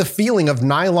enjoyed the feeling of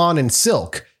nylon and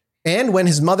silk. And when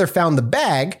his mother found the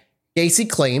bag, Gacy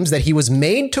claims that he was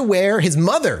made to wear, his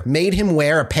mother made him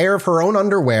wear a pair of her own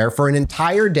underwear for an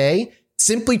entire day,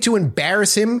 simply to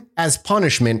embarrass him as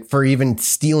punishment for even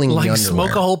stealing the underwear. Like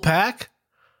smoke a whole pack?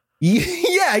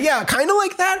 Yeah, kind of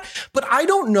like that. But I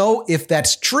don't know if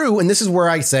that's true. And this is where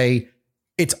I say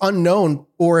it's unknown,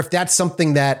 or if that's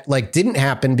something that like didn't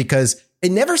happen, because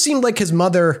it never seemed like his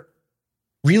mother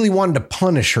really wanted to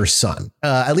punish her son,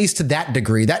 at least to that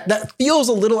degree. That feels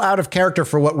a little out of character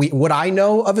for what I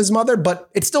know of his mother, but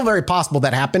it's still very possible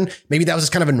that happened. Maybe that was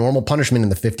just kind of a normal punishment in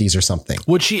the 50s or something.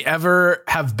 Would she ever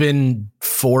have been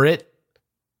for it?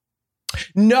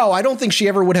 No, I don't think she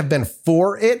ever would have been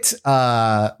for it.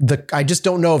 I just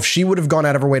don't know if she would have gone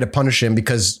out of her way to punish him,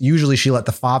 because usually she let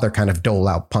the father kind of dole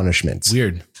out punishments.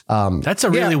 Weird. That's a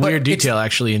really weird detail,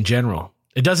 actually, in general.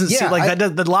 It doesn't seem like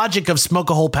that. The logic of smoke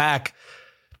a whole pack.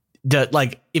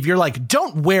 Like, if you're like,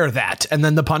 don't wear that, and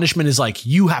then the punishment is like,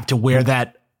 you have to wear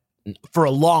that for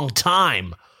a long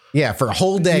time. Yeah, for a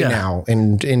whole day now.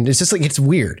 And it's just like, it's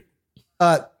weird.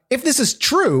 If this is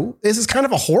true, this is kind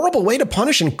of a horrible way to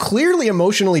punish and clearly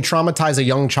emotionally traumatize a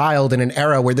young child in an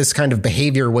era where this kind of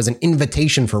behavior was an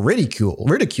invitation for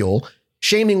ridicule,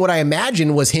 shaming what I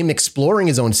imagine was him exploring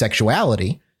his own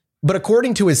sexuality. But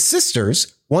according to his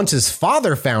sisters, once his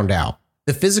father found out,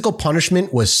 the physical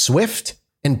punishment was swift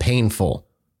and painful.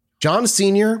 John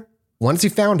Sr., once he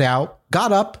found out,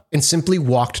 got up and simply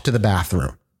walked to the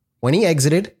bathroom. When he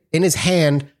exited, in his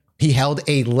hand, he held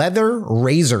a leather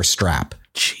razor strap.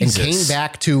 Jesus. And came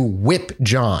back to whip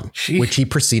John, which he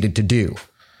proceeded to do.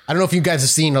 I don't know if you guys have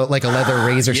seen like a leather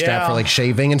razor strap for like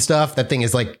shaving and stuff. That thing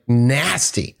is like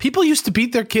nasty. People used to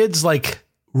beat their kids like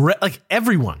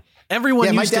everyone.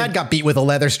 Yeah, my dad got beat with a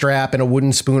leather strap and a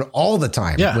wooden spoon all the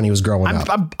time when he was growing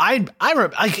up. I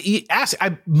remember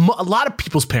a lot of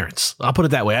people's parents. I'll put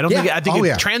it that way. I think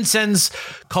it transcends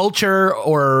culture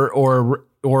or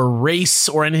race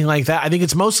or anything like that. I think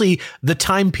it's mostly the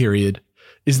time period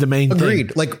is the main thing.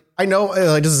 Agreed. Like, I know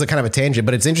this is a kind of a tangent,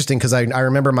 but it's interesting because I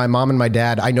remember my mom and my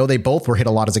dad, I know they both were hit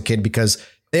a lot as a kid because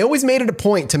they always made it a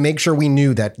point to make sure we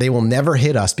knew that they will never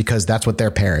hit us because that's what their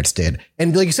parents did.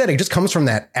 And like you said, it just comes from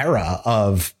that era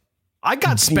of I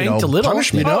got spanked a little.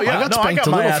 Punishment. I got spanked a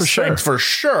little for sure. For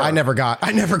sure. I never got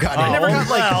like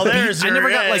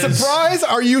surprise.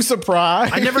 Are you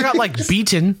surprised? I never got like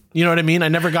beaten. You know what I mean? I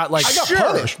never got like I got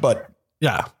punished, but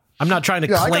I'm not trying to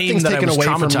claim that I was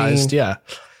traumatized.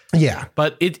 Yeah.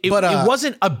 But it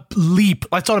wasn't a leap.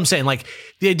 That's what I'm saying. Like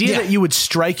the idea that you would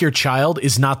strike your child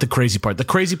is not the crazy part. The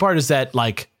crazy part is that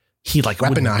like he like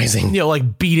weaponizing,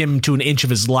 like beat him to an inch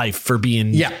of his life for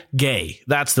being gay.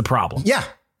 That's the problem. Yeah,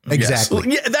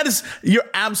 exactly. Yes. Yeah, you're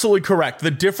absolutely correct.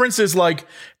 The difference is like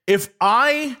if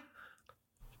I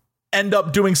end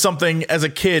up doing something as a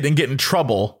kid and get in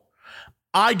trouble,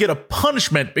 I get a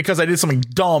punishment because I did something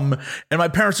dumb and my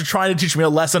parents are trying to teach me a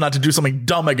lesson not to do something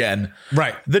dumb again.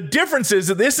 Right. The difference is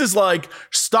that this is like,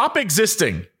 stop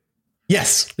existing.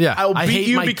 Yes. Yeah. I'll beat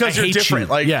you because you're different.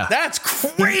 Like, that's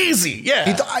crazy.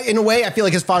 Yeah. In a way, I feel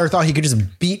like his father thought he could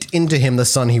just beat into him the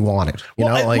son he wanted.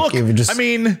 I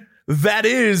mean, that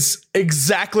is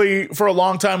exactly for a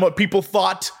long time what people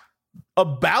thought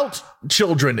about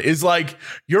children is like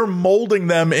you're molding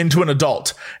them into an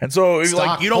adult. And so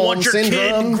like you don't want your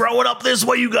kid growing up this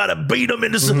way, you gotta beat them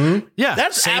into some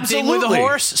that's same thing with a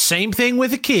horse, same thing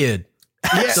with a kid.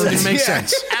 Absolutely makes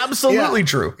sense. Absolutely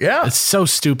true. Yeah. It's so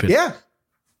stupid. Yeah.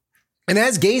 And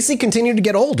as Gacy continued to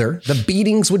get older, the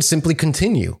beatings would simply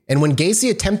continue. And when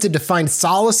Gacy attempted to find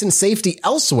solace and safety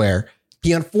elsewhere,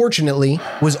 he unfortunately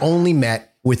was only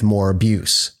met with more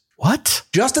abuse. What?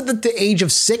 Just at the age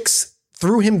of 6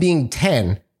 through him being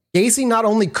 10, Gacy not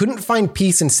only couldn't find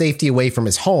peace and safety away from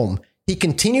his home, he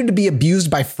continued to be abused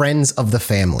by friends of the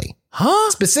family.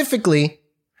 Specifically,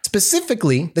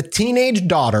 the teenage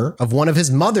daughter of one of his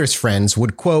mother's friends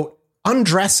would, quote,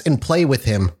 undress and play with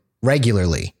him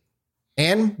regularly.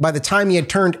 And by the time he had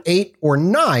turned 8 or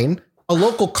 9, a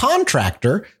local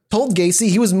contractor told Gacy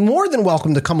he was more than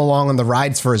welcome to come along on the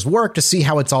rides for his work to see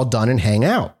how it's all done and hang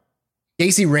out.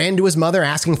 Gacy ran to his mother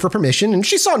asking for permission, and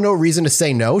she saw no reason to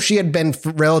say no. She had been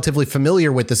relatively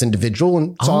familiar with this individual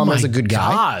and saw him as a good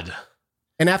guy.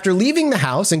 And after leaving the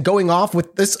house and going off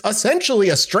with this essentially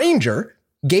a stranger,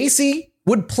 Gacy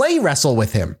would play wrestle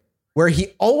with him, where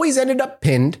he always ended up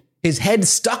pinned, his head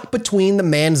stuck between the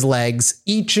man's legs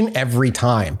each and every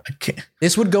time.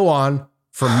 This would go on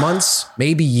for months,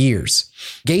 maybe years.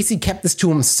 Gacy kept this to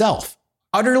himself,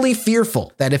 utterly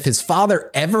fearful that if his father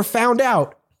ever found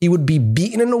out, he would be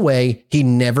beaten in a way he'd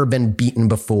never been beaten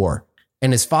before.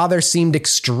 And his father seemed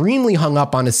extremely hung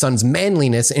up on his son's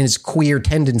manliness and his queer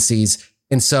tendencies,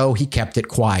 and so he kept it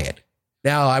quiet.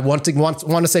 Now, I want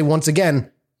to say once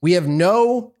again, we have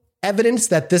no evidence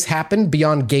that this happened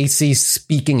beyond Gacy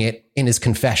speaking it in his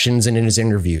confessions and in his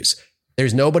interviews.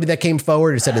 There's nobody that came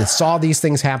forward and said they saw these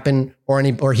things happen, or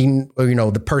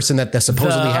the person that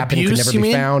supposedly happened could never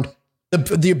be found.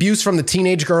 The abuse from the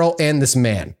teenage girl and this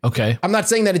man. Okay. I'm not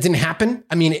saying that it didn't happen.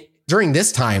 I mean, during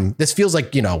this time, this feels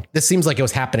like, this seems like it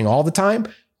was happening all the time.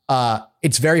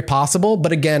 It's very possible.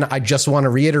 But again, I just want to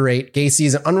reiterate, Gacy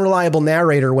is an unreliable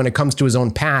narrator when it comes to his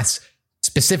own past,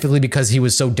 specifically because he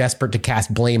was so desperate to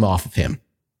cast blame off of him.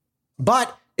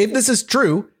 But if this is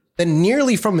true, then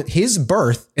nearly from his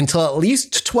birth until at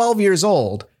least 12 years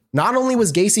old, not only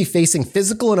was Gacy facing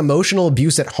physical and emotional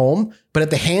abuse at home, but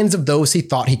at the hands of those he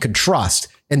thought he could trust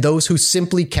and those who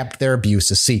simply kept their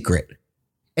abuse a secret.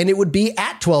 And it would be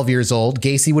at 12 years old,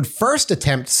 Gacy would first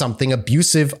attempt something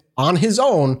abusive on his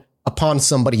own upon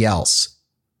somebody else.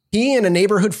 He and a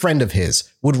neighborhood friend of his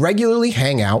would regularly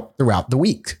hang out throughout the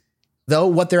week. Though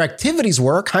what their activities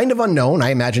were kind of unknown,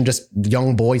 I imagine just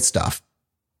young boy stuff.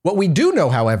 What we do know,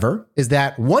 however, is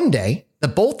that one day, the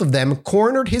both of them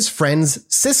cornered his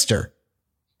friend's sister.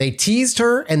 They teased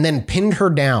her and then pinned her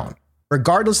down.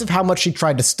 Regardless of how much she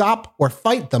tried to stop or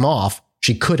fight them off,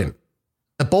 she couldn't.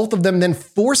 The both of them then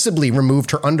forcibly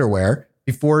removed her underwear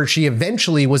before she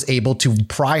eventually was able to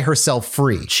pry herself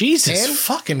free. Jesus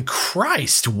fucking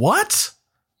Christ. What?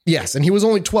 Yes, and he was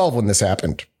only 12 when this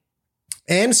happened.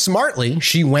 And smartly,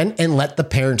 she went and let the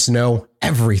parents know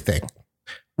everything.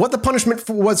 What the punishment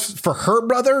was for her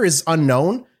brother is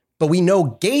unknown, but we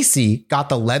know Gacy got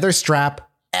the leather strap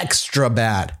extra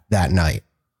bad that night.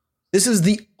 This is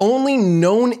the only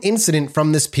known incident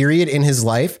from this period in his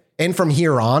life, and from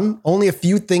here on, only a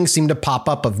few things seem to pop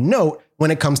up of note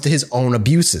when it comes to his own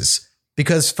abuses.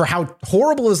 Because for how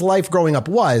horrible his life growing up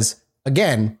was,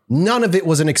 again, none of it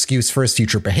was an excuse for his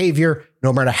future behavior,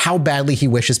 no matter how badly he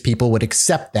wishes people would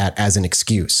accept that as an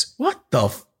excuse. What the?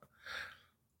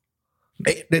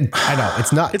 I know,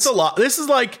 it's nuts. It's a lot. This is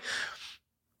like,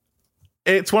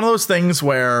 it's one of those things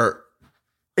where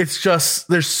it's just,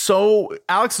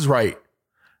 Alex is right.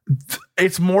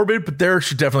 It's morbid, but there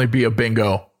should definitely be a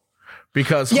bingo.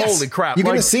 Because holy crap, you're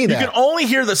gonna see that. You can only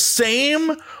hear the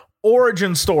same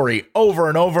origin story over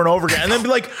and over and over again, and then be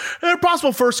like,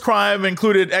 possible first crime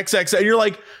included XX, and you're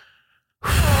like,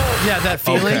 yeah, that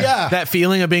feeling, that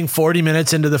feeling of being 40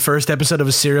 minutes into the first episode of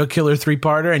a serial killer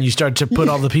 3-parter, and you start to put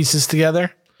all the pieces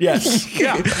together. Yes,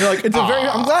 yeah. You're like, it's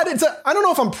I'm glad I don't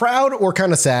know if I'm proud or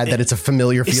kind of sad that it's a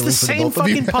familiar feeling. It's the for same both of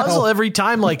you fucking puzzle every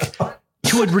time, like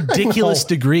to a ridiculous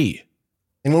degree.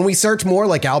 And when we search more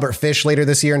like Albert Fish later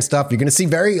this year and stuff, you're going to see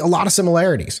a lot of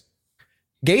similarities.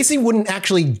 Gacy wouldn't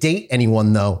actually date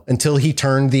anyone, though, until he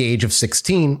turned the age of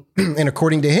 16. And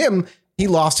according to him, he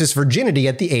lost his virginity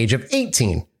at the age of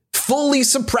 18, fully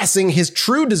suppressing his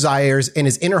true desires and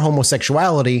his inner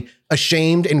homosexuality,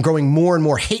 ashamed and growing more and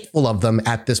more hateful of them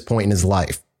at this point in his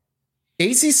life.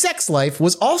 Gacy's sex life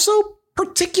was also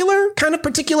particular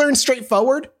and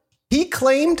straightforward. He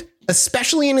claimed,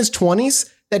 especially in his 20s,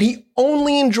 that he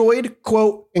only enjoyed,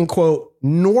 quote unquote,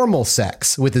 normal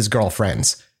sex with his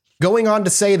girlfriends, going on to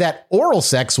say that oral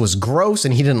sex was gross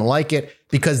and he didn't like it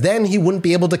because then he wouldn't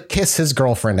be able to kiss his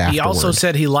girlfriend afterward. He also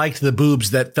said he liked the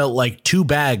boobs that felt like 2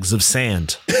 bags of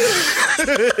sand. I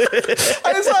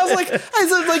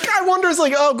wonder, it's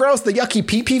like, oh, gross, the yucky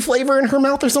pee-pee flavor in her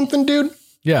mouth or something, dude.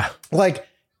 Yeah. Like,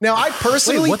 now I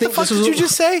personally what think the fuck did you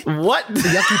just say? What? The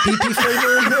yucky pee-pee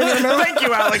flavor in her mouth? Thank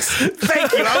you, Alex.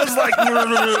 Thank you. I was like,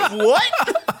 what?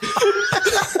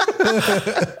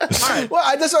 All right.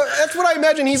 Well, that's what I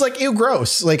imagine. He's like, ew,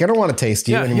 gross. Like, I don't want to taste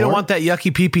you anymore. You don't want that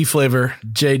yucky pee-pee flavor,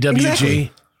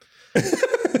 JWG.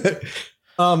 Exactly.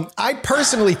 I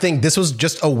personally think this was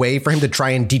just a way for him to try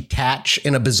and detach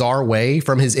in a bizarre way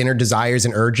from his inner desires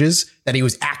and urges that he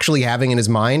was actually having in his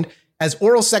mind, as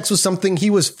oral sex was something he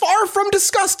was far from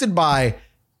disgusted by,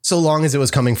 so long as it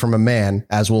was coming from a man,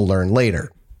 as we'll learn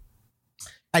later.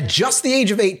 At just the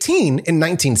age of 18 in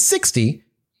 1960,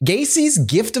 Gacy's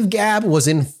gift of gab was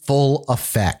in full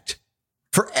effect.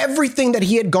 For everything that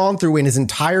he had gone through in his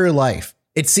entire life,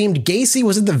 it seemed Gacy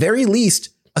was at the very least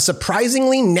a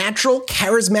surprisingly natural,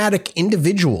 charismatic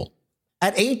individual.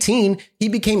 At 18, he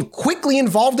became quickly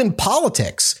involved in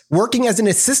politics, working as an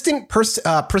assistant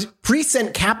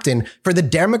precinct captain for the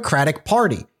Democratic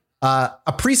Party.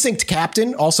 A precinct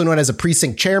captain, also known as a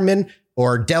precinct chairman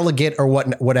or delegate or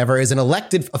whatever, is an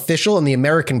elected official in the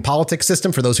American politics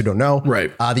system, for those who don't know.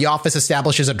 Right. The office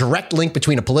establishes a direct link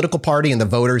between a political party and the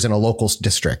voters in a local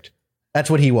district. That's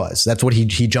what he was. That's what he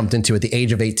jumped into at the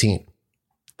age of 18.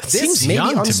 That seems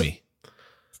young to me.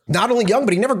 Not only young,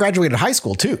 but he never graduated high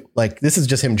school, too. Like, this is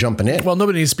just him jumping in. Well,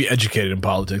 nobody needs to be educated in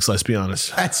politics, let's be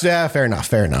honest. That's fair enough.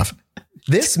 Fair enough.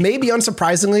 This, maybe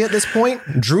unsurprisingly at this point,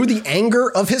 drew the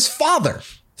anger of his father,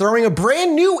 throwing a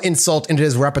brand new insult into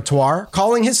his repertoire,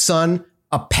 calling his son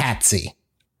a patsy.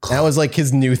 That was like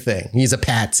his new thing. He's a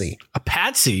patsy. A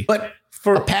patsy? But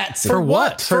a patsy. For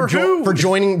what? For who? For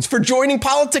joining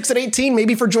politics at 18,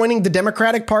 maybe for joining the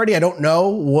Democratic Party. I don't know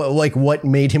what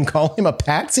made him call him a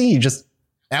patsy.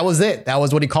 That was it. That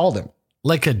was what he called him.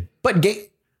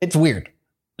 It's weird.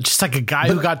 Just like a guy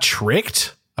who got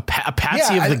tricked? A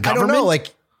patsy of the government? I don't know.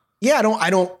 Like, Yeah, I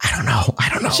don't know.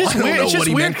 It's just weird. It's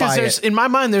just weird because in my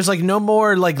mind, there's like no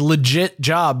more like legit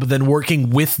job than working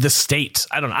with the state.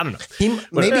 I don't know.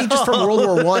 Maybe just from World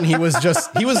War One, he was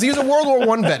a World War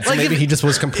One vet. So maybe he just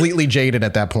was completely jaded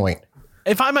at that point.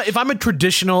 If I'm a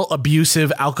traditional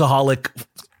abusive alcoholic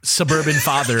suburban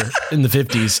father in the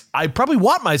 50s, I probably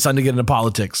want my son to get into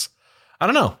politics. I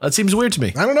don't know. That seems weird to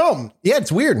me. I don't know. Yeah,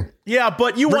 it's weird. Yeah,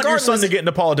 but you want your son to get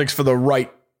into politics for the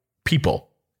right people.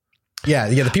 Yeah,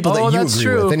 the people that you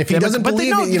agree with. And if he doesn't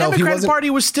believe it, the Democratic Party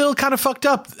was still kind of fucked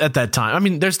up at that time. I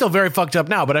mean, they're still very fucked up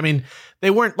now, but I mean, they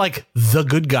weren't like the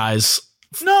good guys.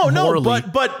 No,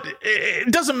 but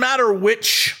it doesn't matter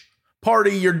which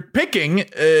party you're picking.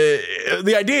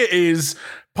 The idea is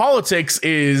politics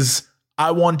is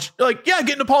get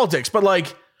into politics, but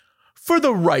like for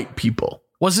the right people.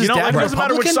 Was his dad it doesn't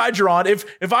matter which side you're on. If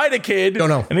I had a kid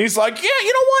and he's like, yeah,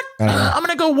 you know what? I'm going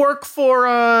to go work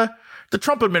for the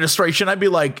Trump administration, I'd be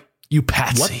like, you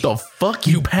patsy. What the fuck,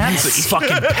 you patsy? Fucking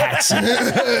patsy.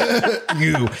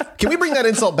 You. Can we bring that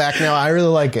insult back now? I really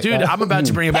like it. Dude, I'm about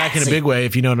to bring it back in a big way,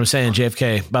 if you know what I'm saying.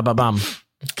 JFK. Ba-ba-bum.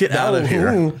 Get out of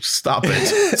here. Stop it.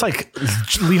 It's like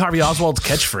Lee Harvey Oswald's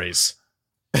catchphrase.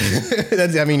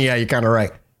 Yeah, you're kind of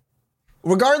right.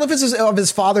 Regardless of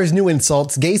his father's new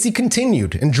insults, Gacy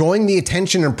continued, enjoying the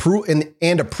attention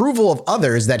and approval of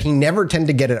others that he never tended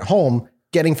to get at home,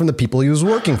 getting from the people he was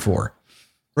working for.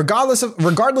 Regardless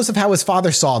of how his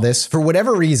father saw this, for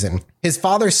whatever reason, his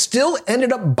father still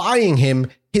ended up buying him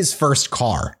his first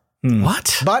car.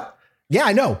 What? But yeah,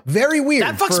 I know. Very weird.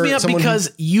 That fucks me up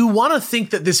because you want to think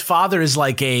that this father is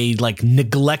like a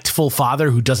neglectful father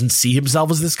who doesn't see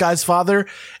himself as this guy's father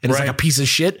and is like a piece of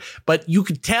shit. But you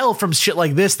could tell from shit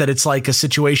like this that it's like a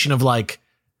situation of like,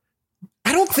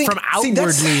 I don't think from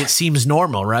outwardly it seems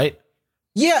normal, right?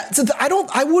 Yeah. So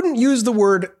I wouldn't use the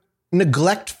word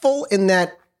neglectful in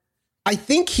that. I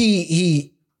think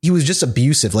he was just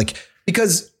abusive, like,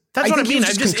 because that's what I mean.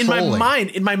 I just in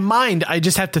my mind, I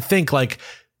just have to think like,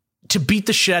 to beat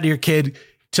the shit out of your kid,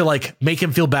 to like make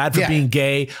him feel bad for being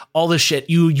gay, all this shit.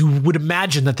 You would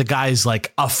imagine that the guy's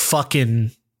like a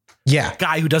fucking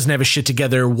guy who doesn't have his shit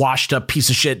together, washed up piece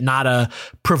of shit, not a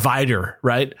provider,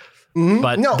 right? Mm-hmm.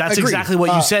 But that's exactly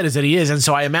what you said, is that he is. And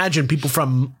so I imagine people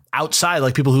from outside,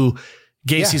 like people who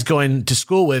Gacy's going to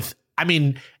school with. I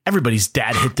mean, everybody's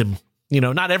dad hit them. You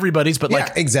know, not everybody's, but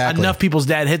enough people's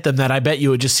dad hit them that I bet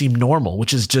you it just seemed normal,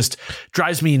 which is just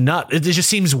drives me nuts. It just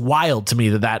seems wild to me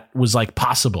that was like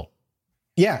possible.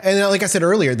 Yeah. And like I said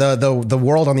earlier, the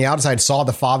world on the outside saw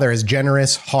the father as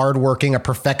generous, hardworking, a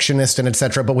perfectionist, and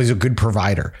etc., but was a good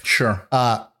provider. Sure.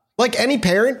 Like any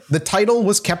parent, the title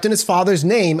was kept in his father's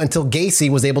name until Gacy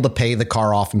was able to pay the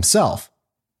car off himself.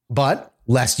 But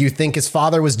lest you think his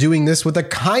father was doing this with a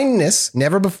kindness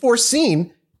never before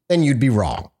seen, then you'd be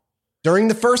wrong. During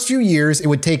the first few years that it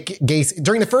would take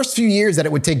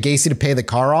Gacy to pay the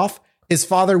car off, his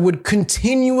father would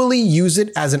continually use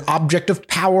it as an object of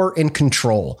power and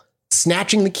control,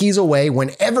 snatching the keys away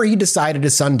whenever he decided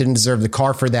his son didn't deserve the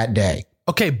car for that day.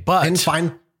 Okay, but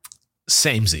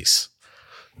samesies.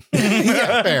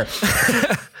 Yeah, fair.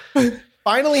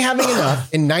 Finally having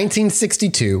enough, in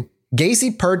 1962,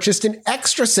 Gacy purchased an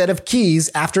extra set of keys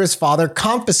after his father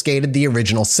confiscated the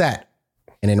original set.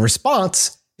 And in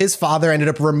response, his father ended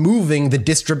up removing the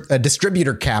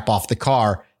distributor cap off the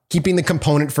car, keeping the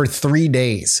component for 3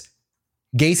 days.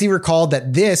 Gacy recalled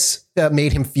that this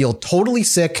made him feel totally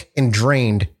sick and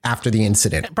drained after the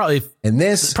incident. It probably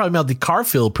made the car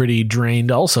feel pretty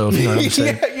drained also, if you know what I'm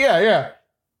saying. Yeah.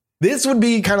 This would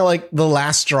be kind of like the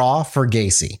last straw for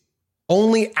Gacy.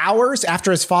 Only hours after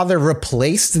his father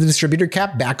replaced the distributor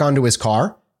cap back onto his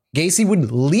car, Gacy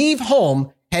would leave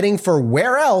home heading for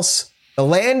where else? The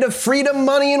land of freedom,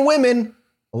 money, and women.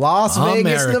 Las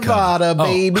Vegas, Nevada,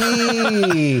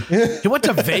 baby. He went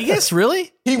to Vegas?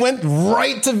 Really? He went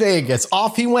right to Vegas.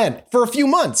 Off he went for a few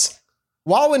months.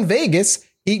 While in Vegas,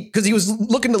 because he was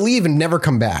looking to leave and never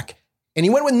come back. And he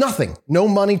went with nothing. No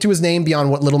money to his name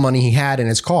beyond what little money he had in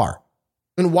his car.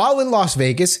 And while in Las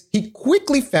Vegas, he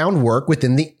quickly found work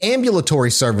within the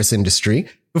ambulatory service industry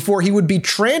before he would be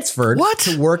transferred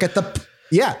to work at the...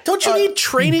 Yeah. Don't you need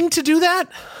training to do that?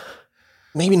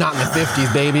 Maybe not in the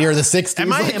 50s, baby, or the 60s.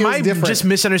 Am I just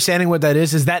misunderstanding what that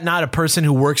is? Is that not a person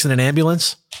who works in an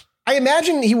ambulance? I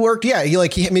imagine he worked. Yeah,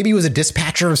 maybe he was a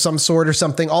dispatcher of some sort or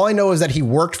something. All I know is that he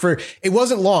worked for. It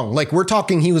wasn't long. Like we're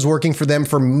talking, he was working for them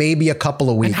for maybe a couple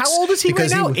of weeks. And how old is he right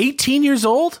now? 18 years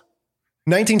old.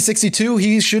 1962.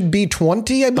 He should be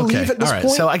 20, I believe, at this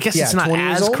point. So I guess it's not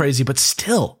as crazy, but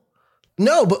still.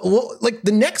 No, but like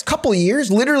the next couple of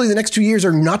years, literally the next 2 years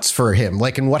are nuts for him.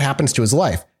 Like, and what happens to his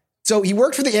life. So he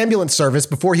worked for the ambulance service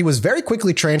before he was very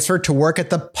quickly transferred to work at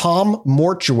the Palm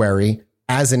Mortuary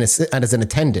as an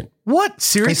attendant. What?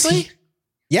 Seriously?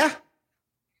 Yeah.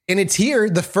 And it's here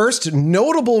the first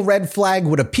notable red flag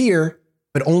would appear,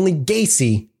 but only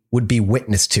Gacy would be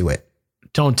witness to it.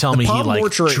 Don't tell me he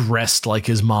dressed like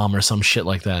his mom or some shit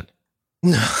like that.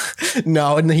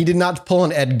 No, and he did not pull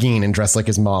an Ed Gein and dress like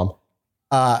his mom.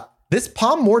 This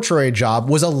Palm Mortuary job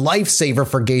was a lifesaver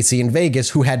for Gacy in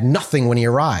Vegas, who had nothing when he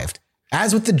arrived.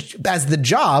 As the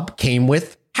job came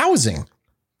with housing.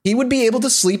 He would be able to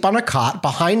sleep on a cot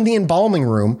behind the embalming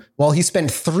room while he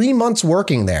spent 3 months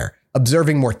working there,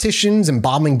 observing morticians,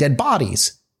 embalming dead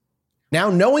bodies. Now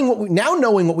knowing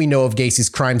what we know of Gacy's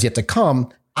crimes yet to come,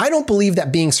 I don't believe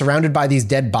that being surrounded by these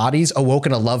dead bodies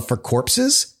awoken a love for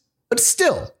corpses. But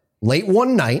still, late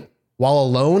one night, while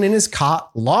alone in his cot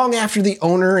long after the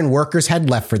owner and workers had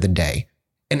left for the day,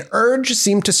 an urge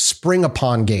seemed to spring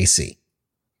upon Gacy.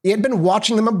 He had been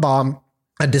watching them embalm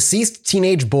a deceased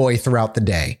teenage boy throughout the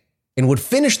day and would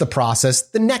finish the process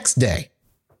the next day.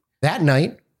 That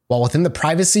night, while within the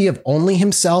privacy of only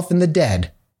himself and the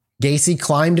dead, Gacy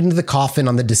climbed into the coffin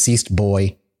on the deceased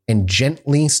boy and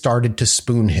gently started to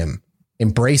spoon him,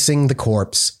 embracing the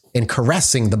corpse and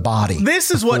caressing the body.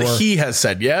 This is what he has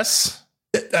said, yes?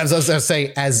 As I was going to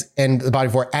say, as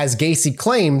Gacy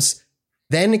claims,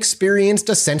 then experienced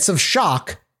a sense of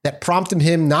shock that prompted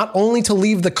him not only to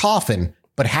leave the coffin,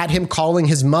 but had him calling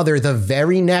his mother the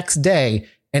very next day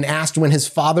and asked when his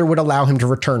father would allow him to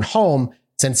return home,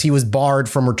 since he was barred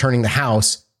from returning to the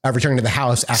house after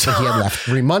he had left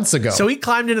 3 months ago. So he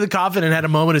climbed into the coffin and had a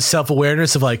moment of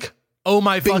self-awareness of like, oh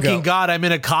my fucking God, I'm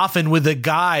in a coffin with a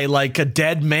guy, like a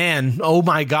dead man. Oh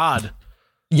my God.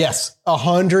 Yes,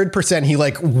 100%. He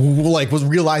was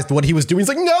realized what he was doing. He's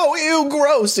like, no, ew,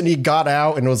 gross. And he got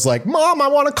out and was like, Mom, I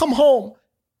want to come home.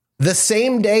 The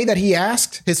same day that he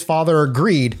asked, his father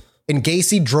agreed, and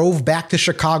Gacy drove back to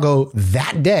Chicago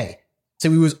that day. So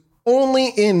he was only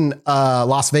in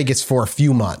Las Vegas for a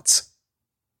few months.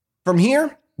 From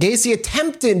here, Gacy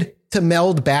attempted to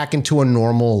meld back into a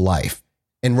normal life,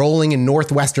 enrolling in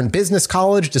Northwestern Business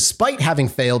College despite having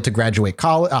failed to graduate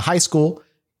high school.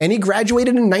 And he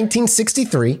graduated in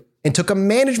 1963 and took a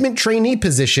management trainee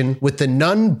position with the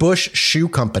Nunn Bush Shoe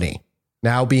Company,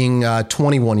 now being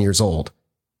 21 years old.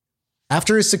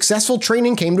 After his successful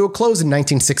training came to a close in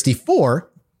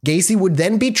 1964, Gacy would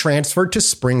then be transferred to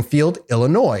Springfield,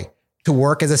 Illinois, to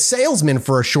work as a salesman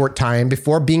for a short time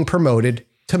before being promoted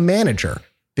to manager,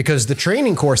 because the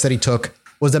training course that he took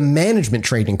was a management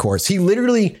training course. He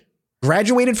literally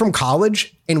graduated from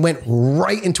college and went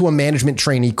right into a management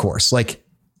trainee course. Like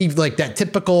that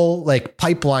typical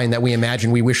pipeline that we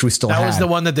imagine we wish we still had. That was the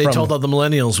one that they told all the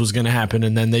millennials was going to happen.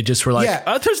 And then they just were like,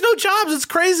 there's no jobs. It's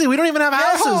crazy. We don't even have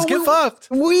houses. Get fucked.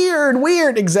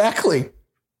 Weird. Exactly.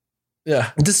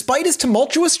 Yeah. Despite his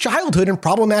tumultuous childhood and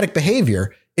problematic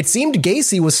behavior, it seemed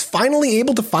Gacy was finally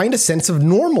able to find a sense of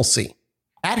normalcy.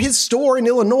 At his store in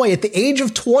Illinois at the age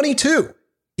of 22,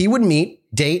 he would meet,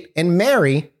 date, and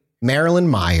marry Marilyn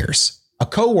Myers, a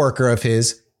co-worker of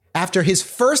his, after his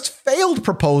first failed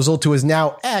proposal to his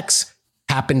now ex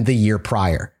happened the year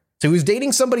prior. So he was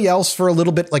dating somebody else for a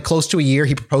little bit, like close to a year.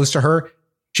 He proposed to her.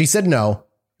 She said no.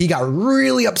 He got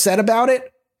really upset about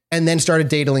it and then started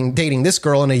dating this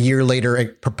girl, and a year later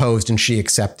it proposed and she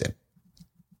accepted.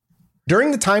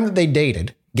 During the time that they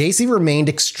dated, Gacy remained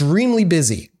extremely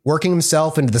busy, working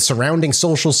himself into the surrounding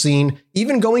social scene,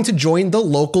 even going to join the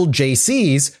local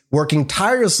JCs, working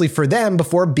tirelessly for them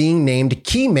before being named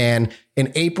key man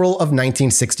in April of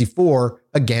 1964,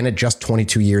 again at just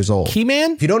 22 years old. Key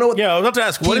man? If you don't know what... Yeah, I was about to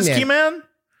ask, what is key man?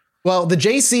 Well, the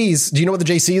JCs, do you know what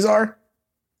the JCs are?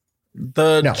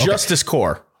 Justice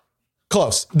Corps.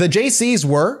 Close. The JCs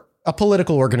were a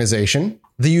political organization,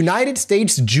 the United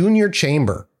States Junior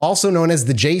Chamber, also known as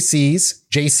the JCs,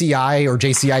 JCI or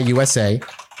JCI USA.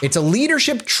 It's a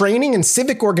leadership training and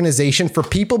civic organization for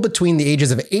people between the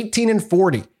ages of 18 and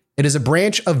 40. It is a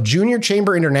branch of Junior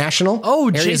Chamber International.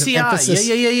 Oh, JCI.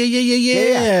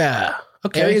 Yeah.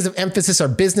 Okay. Areas of emphasis are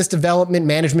business development,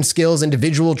 management skills,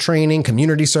 individual training,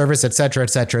 community service, et cetera,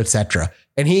 et cetera, et cetera.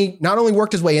 And he not only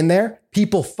worked his way in there,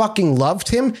 people fucking loved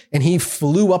him, and he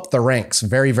flew up the ranks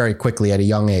very, very quickly at a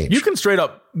young age. You can straight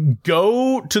up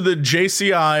go to the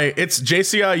JCI. It's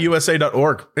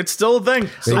jciusa.org. It's still a thing.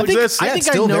 Still exists. I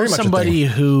think I know somebody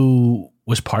who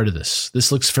was part of this.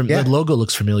 This looks the logo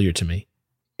looks familiar to me.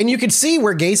 And you can see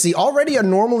where Gacy, already a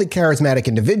normally charismatic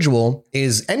individual,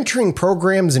 is entering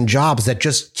programs and jobs that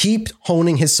just keep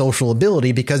honing his social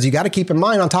ability, because you got to keep in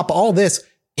mind, on top of all this,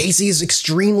 Gacy is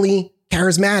extremely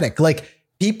charismatic. Like,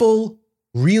 people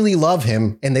really love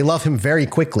him, and they love him very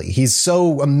quickly. He's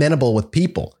so amenable with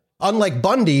people. Unlike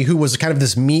Bundy, who was kind of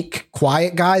this meek,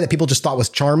 quiet guy that people just thought was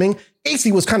charming,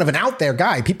 Gacy was kind of an out there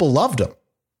guy. People loved him.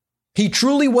 He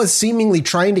truly was seemingly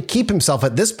trying to keep himself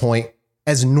at this point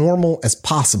as normal as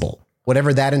possible,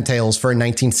 whatever that entails for a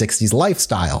 1960s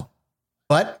lifestyle.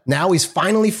 But now he's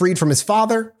finally freed from his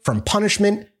father, from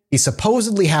punishment. He's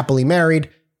supposedly happily married.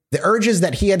 The urges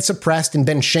that he had suppressed and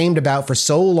been shamed about for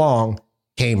so long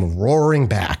came roaring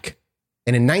back.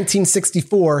 And in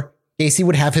 1964, Gacy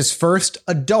would have his first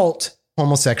adult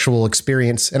homosexual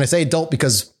experience. And I say adult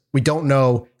because we don't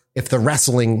know if the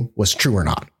wrestling was true or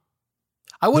not.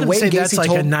 I wouldn't say that's like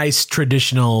a nice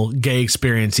traditional gay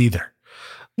experience either.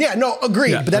 Yeah, no,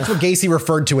 agreed. Yeah. But that's what Gacy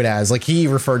referred to it as. Like he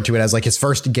referred to it as like his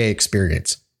first gay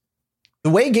experience. The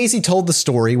way Gacy told the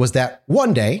story was that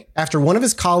one day, after one of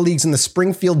his colleagues in the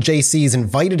Springfield JCs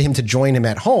invited him to join him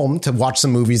at home to watch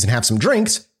some movies and have some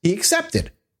drinks, he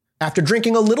accepted. After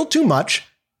drinking a little too much,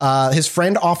 his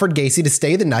friend offered Gacy to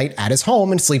stay the night at his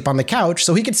home and sleep on the couch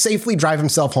so he could safely drive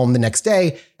himself home the next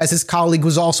day, as his colleague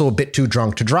was also a bit too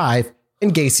drunk to drive,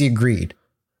 and Gacy agreed.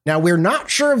 Now, we're not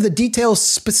sure of the details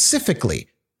specifically,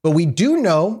 but what we do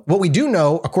know,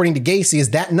 according to Gacy,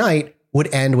 is that night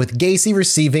would end with Gacy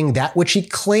receiving that which he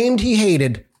claimed he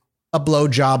hated, a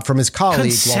blowjob from his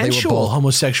colleague while they were both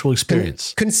homosexual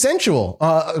experience. Consensual,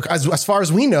 as far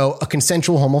as we know, a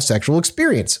consensual homosexual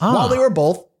experience while they were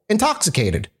both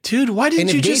intoxicated. Dude, why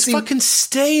didn't you just fucking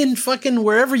stay in fucking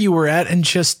wherever you were at and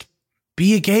just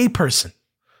be a gay person?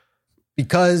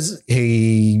 Because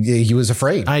he was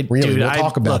afraid. We'll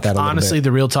talk about that a little honestly, bit.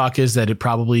 the real talk is that it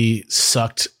probably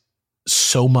sucked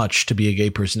so much to be a gay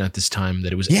person at this time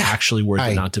that it was actually worth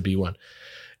it not to be one.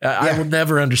 I will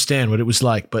never understand what it was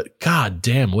like, but god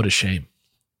damn, what a shame.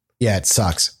 Yeah, it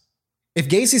sucks. If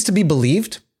Gacy's to be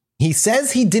believed, he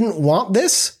says he didn't want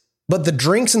this, but the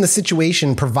drinks and the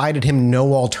situation provided him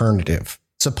no alternative,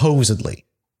 supposedly.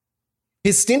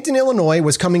 His stint in Illinois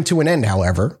was coming to an end,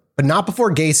 however, but not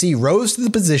before Gacy rose to the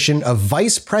position of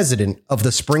vice president of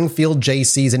the Springfield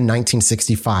JCs in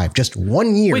 1965, just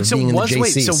 1 year being in the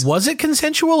JCs. So was it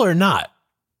consensual or not?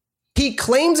 He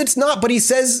claims it's not, but he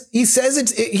says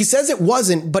it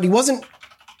wasn't, but he wasn't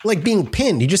like being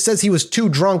pinned. He just says he was too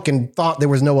drunk and thought there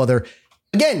was no other.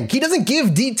 Again, he doesn't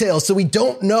give details, so we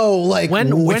don't know. Like when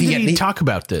did he talk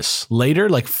about this? Later,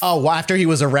 after he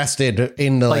was arrested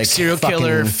in the like serial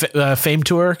killer fame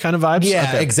tour kind of vibes. Yeah,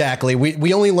 okay. Exactly.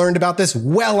 We only learned about this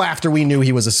well after we knew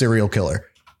he was a serial killer.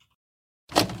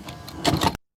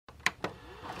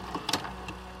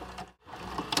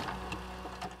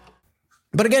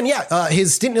 But again,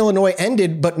 his stint in Illinois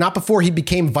ended, but not before he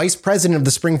became vice president of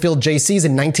the Springfield JCs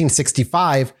in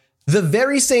 1965. The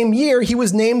very same year, he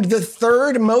was named the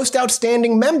third most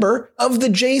outstanding member of the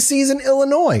JCs in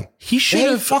Illinois. He should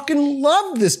have fucking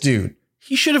loved this dude.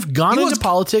 He should have gone into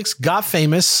politics, got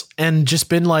famous, and just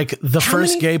been like the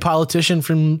first gay politician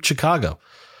from Chicago.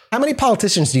 How many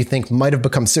politicians do you think might have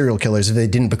become serial killers if they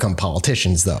didn't become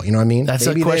politicians, though? You know what I mean? That's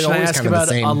a question I ask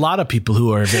about a lot of people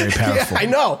who are very powerful. Yeah, I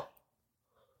know.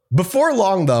 Before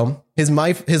long, though, his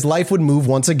life would move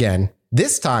once again,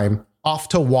 this time off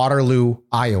to Waterloo,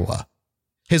 Iowa.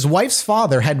 His wife's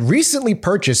father had recently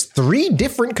purchased 3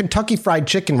 different Kentucky Fried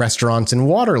Chicken restaurants in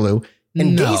Waterloo,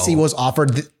 and Gacy was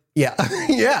offered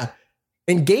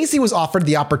And Gacy was offered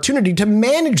the opportunity to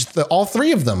manage all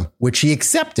 3 of them, which he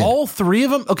accepted. All 3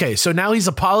 of them? Okay, so now he's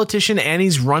a politician and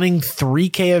he's running 3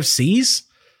 KFCs?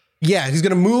 Yeah, he's going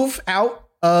to move out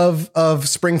of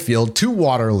Springfield to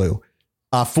Waterloo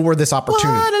for this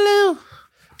opportunity. Waterloo,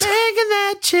 making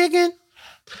that chicken.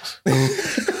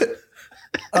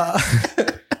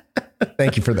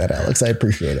 Thank you for that, Alex. I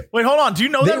appreciate it. Wait, hold on. Do you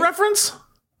know that reference?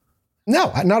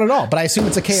 No, not at all. But I assume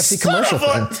it's a KFC commercial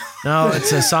thing. No,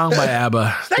 it's a song by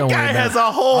ABBA. That guy has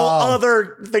a whole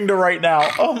other thing to write now.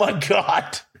 Oh my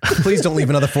God. Please don't leave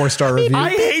another 4-star review. I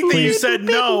hate that you said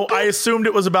no. I assumed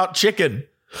it was about chicken.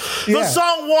 The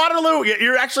song Waterloo.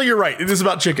 You're right. It is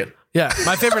about chicken. Yeah,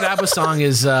 my favorite ABBA song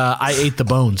is "I Ate the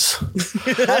Bones."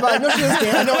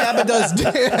 I know ABBA does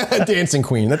Dancing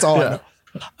Queen. That's all I know.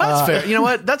 That's fair. You know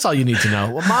what? That's all you need to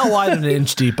know. A mile wide and an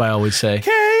inch deep, I always say.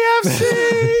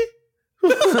 KFC.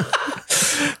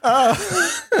 I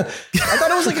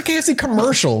thought it was like a KFC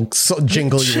commercial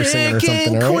jingle you were singing or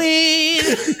something. Queen.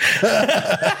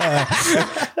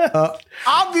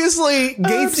 Obviously,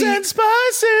 Gacy and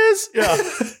spices. Yeah.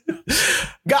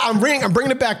 I'm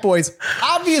bringing it back, boys.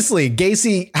 Obviously,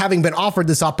 Gacy, having been offered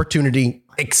this opportunity,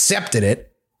 accepted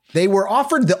it. They were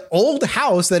offered the old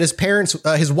house that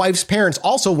his wife's parents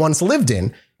also once lived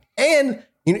in, and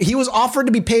he was offered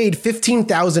to be paid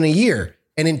 $15,000 a year.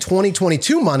 And in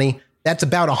 2022 money, That's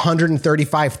about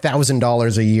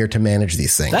 $135,000 a year to manage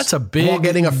these things. That's a big, while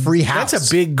getting a free house. That's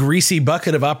a big greasy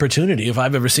bucket of opportunity if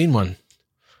I've ever seen one.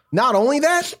 Not only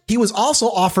that, he was also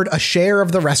offered a share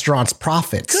of the restaurant's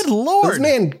profits. Good Lord. This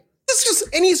man,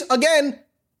 and he's, again,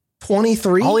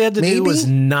 23. All he had to maybe do was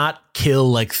not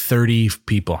kill like 30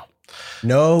 people.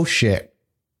 No shit.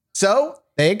 So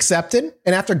they accepted.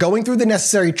 And after going through the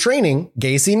necessary training,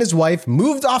 Gacy and his wife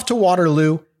moved off to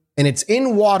Waterloo. And it's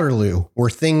in Waterloo where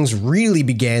things really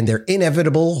began their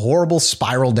inevitable, horrible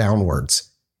spiral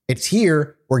downwards. It's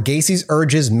here where Gacy's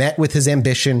urges met with his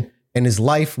ambition, and his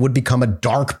life would become a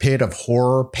dark pit of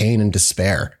horror, pain, and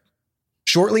despair.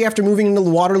 Shortly after moving into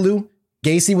Waterloo,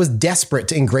 Gacy was desperate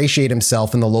to ingratiate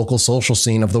himself in the local social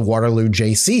scene of the Waterloo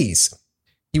JCs.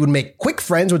 He would make quick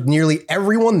friends with nearly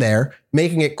everyone there,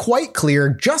 making it quite clear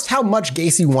just how much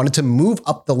Gacy wanted to move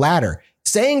up the ladder,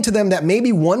 saying to them that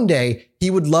maybe one day he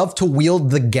would love to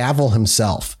wield the gavel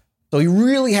himself. So he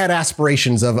really had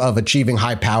aspirations of achieving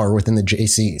high power within the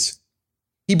JCs.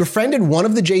 He befriended one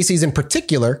of the JCs in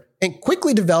particular and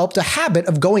quickly developed a habit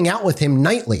of going out with him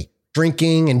nightly,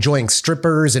 drinking, enjoying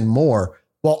strippers, and more,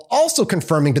 while also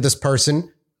confirming to this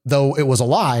person, though it was a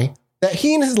lie, that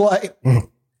he and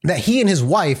his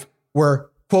wife were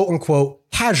quote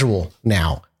unquote casual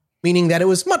now, meaning that it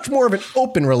was much more of an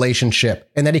open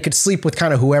relationship and that he could sleep with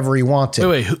kind of whoever he wanted.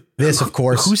 Wait, of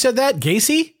course. Who said that?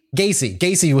 Gacy?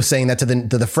 Gacy was saying that to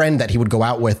the friend that he would go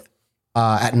out with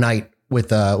at night with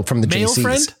from the male JCs.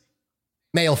 Friend?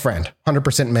 Male friend,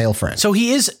 100% male friend. So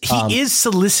he is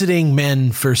soliciting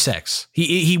men for sex.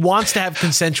 He wants to have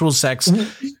consensual sex,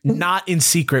 not in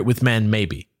secret with men,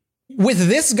 maybe. With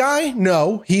this guy,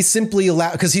 no, he's simply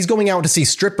allowed because he's going out to see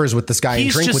strippers with this guy and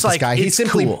drink with this guy. He's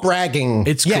simply bragging.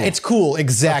 It's cool. Yeah, it's cool.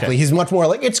 Exactly. Okay. He's much more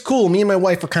like, it's cool. Me and my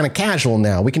wife are kind of casual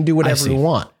now. We can do whatever we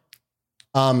want.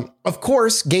 Of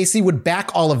course, Gacy would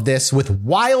back all of this with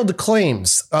wild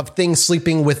claims of things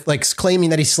sleeping with, like claiming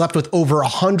that he slept with over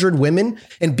 100 women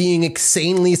and being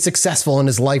insanely successful in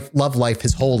his love life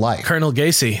his whole life. Colonel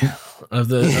Gacy of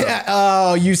the. Yeah.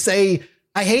 Oh, you say.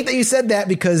 I hate that you said that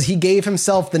because he gave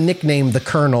himself the nickname the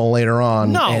Colonel later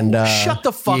on. No, and, shut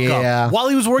the fuck up. While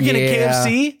he was working at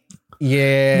KFC?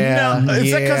 Yeah. No, is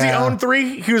that because he owned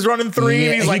 3? He was running 3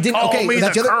 and he's like, call me the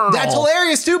Colonel. That's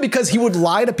hilarious too because he would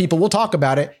lie to people. We'll talk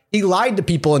about it. He lied to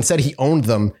people and said he owned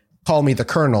them. Call me the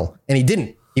Colonel. And he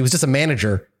didn't. He was just a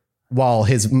manager while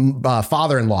his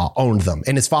father-in-law owned them.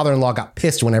 And his father-in-law got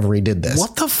pissed whenever he did this.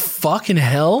 What the fucking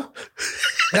hell?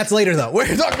 That's later, though. We're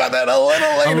talking about that a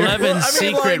little later. 11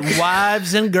 secret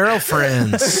wives and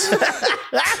girlfriends.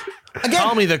 Again,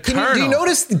 call me the Colonel. Do you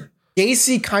notice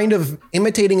Gacy kind of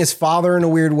imitating his father in a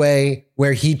weird way,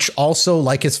 where he also,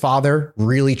 like his father,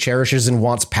 really cherishes and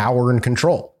wants power and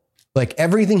control? Like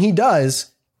everything he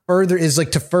does further is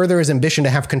like to further his ambition to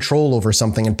have control over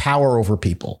something and power over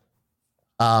people.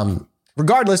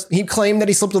 Regardless, he claimed that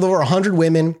he slept with over 100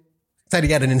 women, said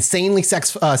he had an insanely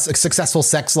successful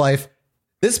sex life.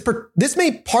 This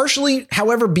may partially,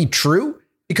 however, be true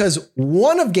because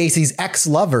one of Gacy's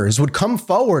ex-lovers would come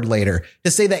forward later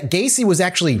to say that Gacy was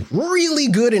actually really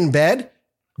good in bed,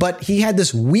 but he had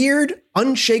this weird,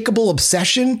 unshakable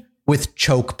obsession with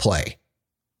choke play.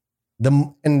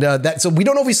 So we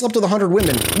don't know if he slept with 100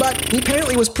 women, but he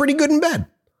apparently was pretty good in bed.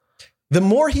 The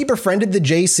more he befriended the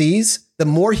JCs, the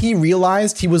more he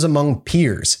realized he was among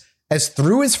peers, as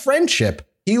through his friendship,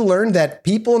 he learned that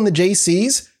people in the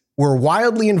JCs were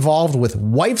wildly involved with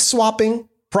wife swapping,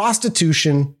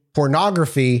 prostitution,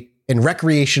 pornography, and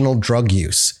recreational drug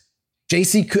use.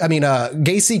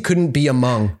 Gacy couldn't be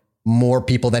among more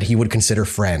people that he would consider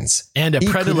friends. And a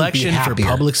predilection for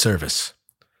public service.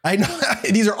 I know.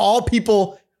 These are all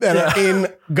people that are in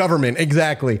government.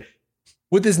 Exactly.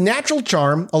 With his natural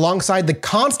charm, alongside the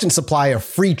constant supply of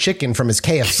free chicken from his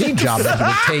KFC job that he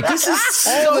would take this is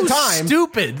all so the time.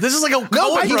 Stupid. This is like a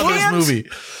Coen Brothers movie.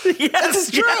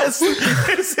 Yes, this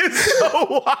is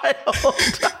so wild.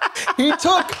 He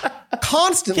took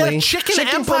constantly chicken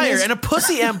empire and a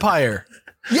pussy empire.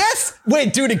 Yes.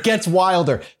 Wait, dude, it gets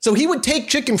wilder. So he would take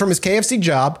chicken from his KFC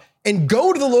job and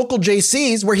go to the local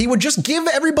JCs where he would just give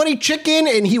everybody chicken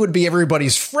and he would be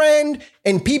everybody's friend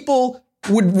and people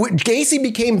Gacy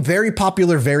became very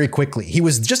popular very quickly. He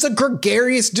was just a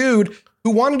gregarious dude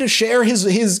who wanted to share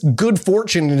his good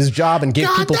fortune in his job and give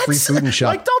people free food and shit.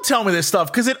 Like, don't tell me this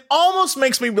stuff because it almost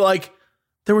makes me be like,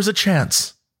 there was a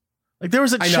chance. Like there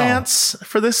was a chance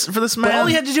for this man. But all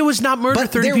he had to do was not murder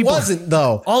 30 people. There wasn't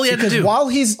though. All he had to do. You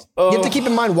have to keep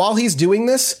in mind while he's doing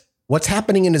this, what's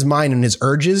happening in his mind and his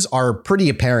urges are pretty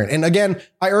apparent. And again,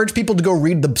 I urge people to go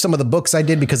read some of the books I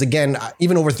did, because again,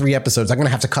 even over 3 episodes, I'm going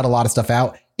to have to cut a lot of stuff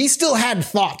out. He still had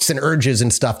thoughts and urges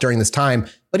and stuff during this time,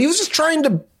 but he was just trying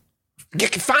to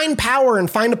find power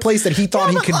and find a place that he thought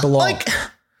he could belong. Like,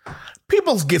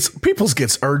 people's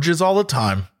gets urges all the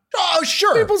time. Oh,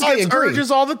 sure. People's gets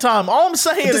urges all the time. All I'm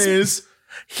saying is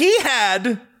he had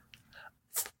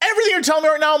everything you're telling me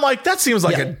right now. I'm like, that seems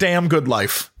like a damn good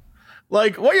life.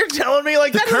 Like, what you're telling me,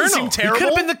 like, that doesn't seem terrible. You could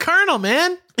have been the colonel,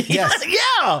 man. Yes.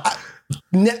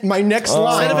 Yeah. My next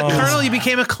line. Instead of a colonel, you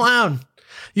became a clown.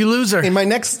 You loser. And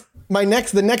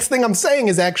the next thing I'm saying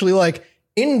is actually like,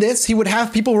 in this, he would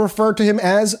have people refer to him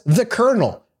as the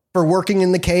colonel for working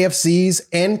in the KFCs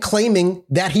and claiming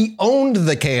that he owned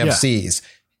the KFCs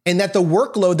and that the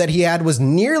workload that he had was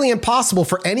nearly impossible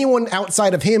for anyone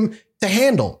outside of him to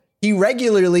handle. He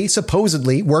regularly,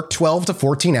 supposedly, worked 12 to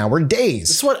 14-hour days.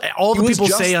 That's what all the people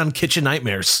say on Kitchen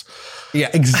Nightmares. Yeah,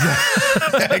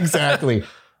 exactly.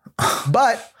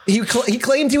 But he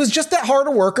claimed he was just that hard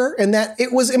a worker and that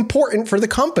it was important for the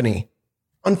company.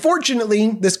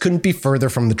 Unfortunately, this couldn't be further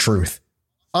from the truth.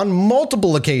 On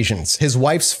multiple occasions, his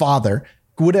wife's father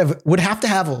would have to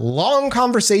have long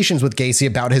conversations with Gacy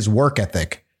about his work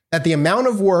ethic. That the amount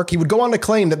of work, he would go on to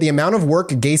claim that the amount of work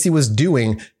Gacy was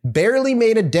doing barely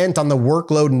made a dent on the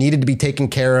workload needed to be taken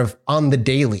care of on the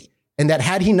daily. And that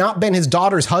had he not been his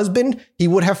daughter's husband, he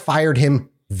would have fired him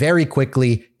very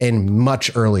quickly and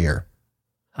much earlier.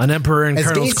 An emperor in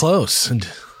colonel's clothes.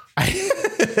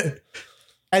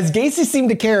 As Gacy seemed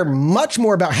to care much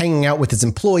more about hanging out with his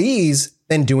employees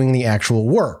than doing the actual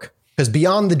work. Because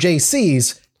beyond the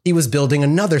JCs, he was building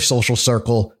another social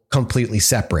circle completely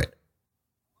separate.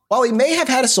 While he may have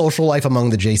had a social life among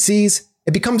the JCs,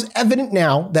 it becomes evident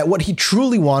now that what he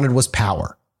truly wanted was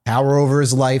power. Power over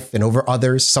his life and over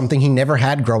others, something he never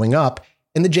had growing up,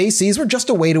 and the JCs were just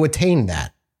a way to attain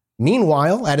that.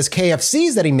 Meanwhile, at his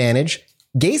KFCs that he managed,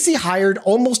 Gacy hired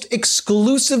almost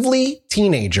exclusively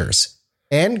teenagers.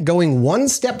 And going one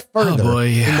step further,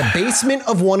 in the basement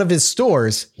of one of his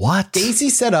stores, Gacy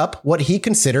set up what he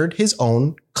considered his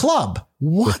own club.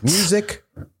 With music,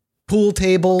 pool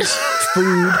tables,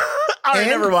 food. All right,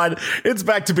 never mind. It's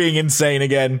back to being insane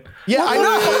again. Yeah, I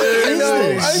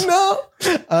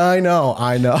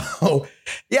know.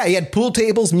 Yeah, he had pool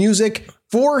tables, music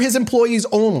for his employees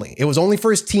only. It was only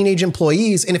for his teenage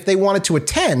employees. And if they wanted to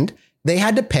attend, they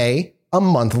had to pay a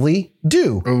monthly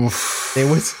due. Oof. There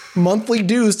was monthly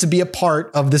dues to be a part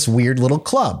of this weird little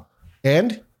club.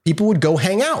 And people would go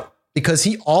hang out because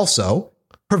he also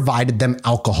provided them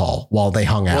alcohol while they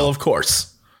hung out. Well, of course.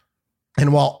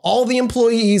 And while all of the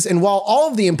employees,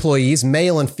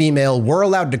 male and female, were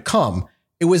allowed to come,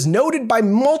 it was noted by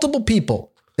multiple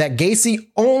people that Gacy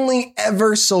only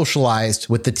ever socialized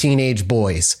with the teenage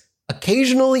boys,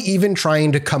 occasionally even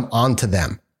trying to come onto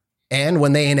them. And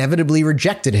when they inevitably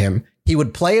rejected him, he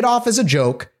would play it off as a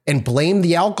joke and blame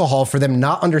the alcohol for them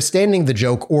not understanding the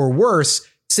joke, or worse,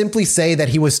 simply say that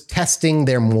he was testing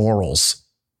their morals.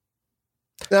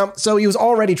 Now, so he was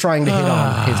already trying to hit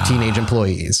on his teenage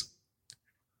employees.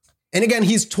 And again,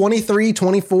 he's 23,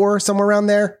 24, somewhere around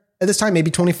there at this time, maybe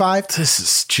 25. This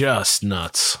is just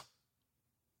nuts.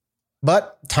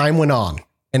 But time went on.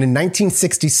 And in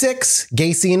 1966,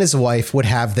 Gacy and his wife would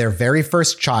have their very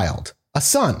first child, a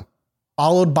son,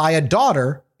 followed by a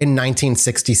daughter in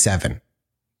 1967.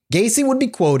 Gacy would be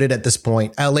quoted at this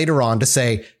point later on to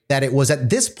say that it was at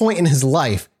this point in his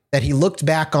life that he looked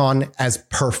back on as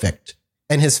perfect.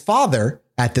 And his father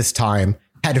at this time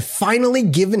had finally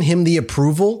given him the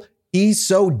approval he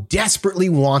so desperately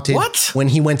wanted when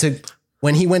he went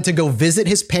to go visit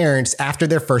his parents after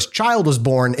their first child was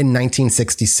born in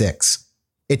 1966.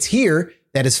 It's here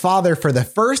that his father, for the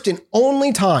first and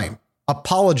only time,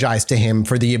 apologized to him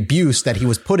for the abuse that he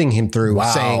was putting him through,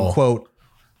 saying, quote,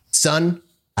 "Son,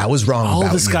 I was wrong about you."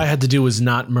 All this guy had to do was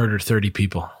not murder 30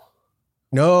 people.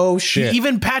 No shit. He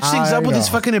even patched things up with his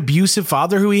fucking abusive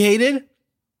father who he hated.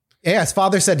 Yeah, his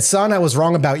father said, "Son, I was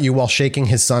wrong about you," while shaking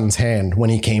his son's hand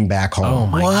when he came back home. Oh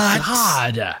my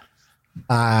God.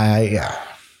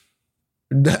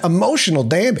 Emotional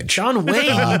damage. John Wayne,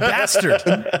 you bastard.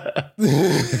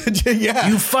 Yeah.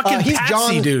 You fucking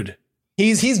patsy, dude.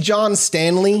 He's John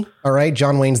Stanley. All right.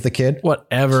 John Wayne's the kid.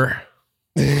 Whatever.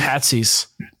 Patsies.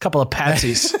 Couple of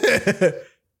patsies.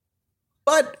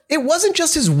 But it wasn't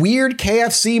just his weird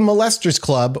KFC molesters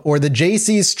club or the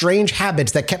JC's strange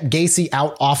habits that kept Gacy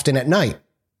out often at night.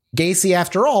 Gacy,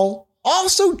 after all,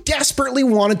 also desperately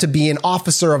wanted to be an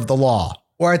officer of the law,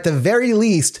 or at the very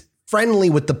least, friendly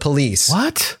with the police.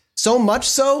 What? So much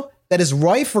so that his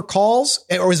wife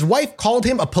called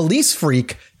him a police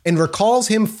freak and recalls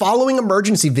him following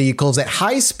emergency vehicles at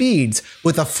high speeds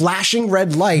with a flashing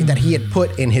red light that he had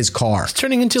put in his car. He's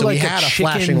turning into like a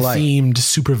chicken-themed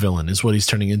supervillain is what he's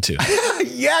turning into.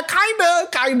 Yeah,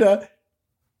 kinda.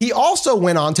 He also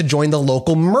went on to join the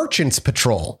local Merchants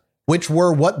Patrol, which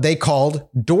were what they called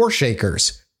door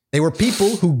shakers. They were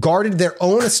people who guarded their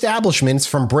own establishments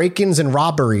from break-ins and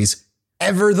robberies,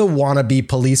 ever the wannabe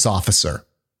police officer.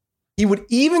 He would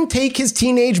even take his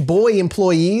teenage boy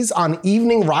employees on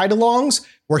evening ride-alongs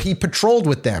where he patrolled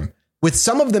with them, with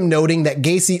some of them noting that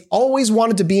Gacy always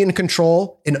wanted to be in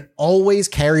control and always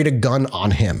carried a gun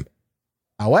on him.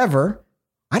 However,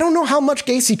 I don't know how much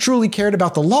Gacy truly cared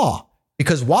about the law,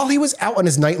 because while he was out on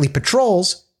his nightly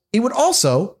patrols, he would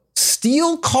also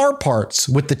steal car parts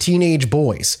with the teenage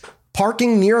boys,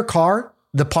 parking near a car,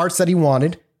 the parts that he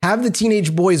wanted, have the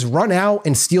teenage boys run out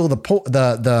and steal the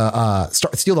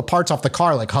parts off the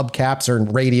car, like hubcaps or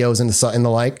radios and the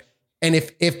like. And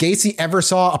if Gacy ever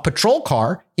saw a patrol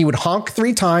car, he would honk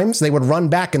 3 times, they would run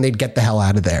back and they'd get the hell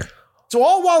out of there. So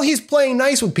all while he's playing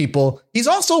nice with people, he's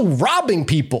also robbing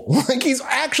people. Like he's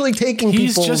actually taking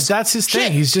people. That's his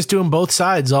thing. He's just doing both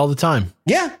sides all the time.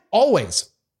 Yeah, always.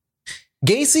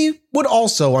 Gacy would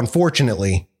also,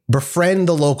 unfortunately, befriend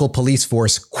the local police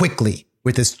force quickly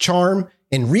with his charm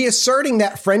and reasserting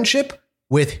that friendship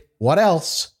with what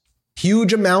else?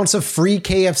 Huge amounts of free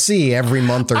KFC every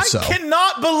month or so. I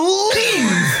cannot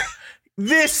believe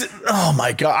this. Oh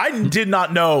my God. I did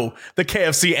not know the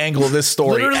KFC angle of this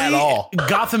story at all.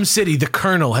 Gotham City, the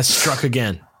Colonel has struck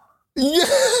again. Yeah.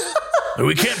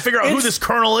 We can't figure out who this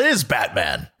Colonel is,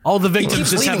 Batman. All the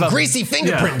victims just have greasy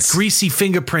fingerprints. Greasy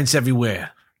fingerprints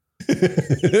everywhere. On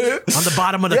the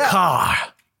bottom of the car.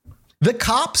 The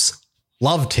cops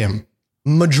loved him.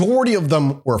 Majority of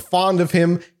them were fond of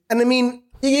him. And I mean,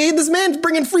 this man's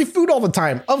bringing free food all the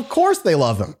time. Of course they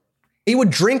love him. He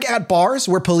would drink at bars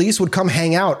where police would come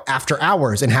hang out after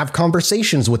hours and have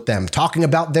conversations with them, talking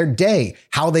about their day,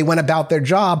 how they went about their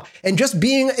job, and just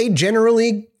being a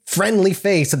generally friendly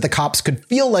face that the cops could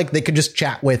feel like they could just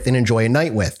chat with and enjoy a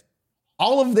night with.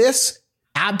 All of this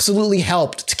absolutely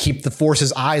helped to keep the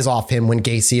force's eyes off him when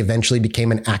Gacy eventually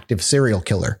became an active serial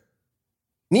killer.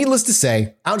 Needless to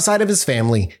say, outside of his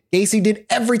family, Gacy did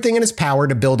everything in his power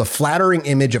to build a flattering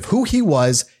image of who he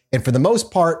was, and for the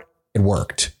most part, it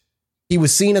worked. He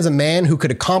was seen as a man who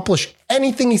could accomplish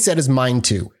anything he set his mind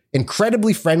to,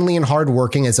 incredibly friendly and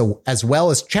hardworking as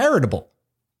well as charitable.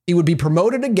 He would be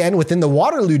promoted again within the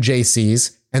Waterloo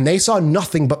JCs, and they saw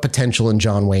nothing but potential in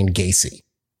John Wayne Gacy.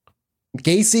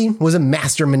 Gacy was a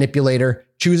master manipulator,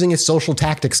 choosing his social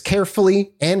tactics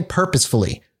carefully and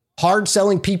purposefully, hard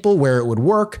selling people where it would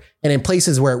work, and in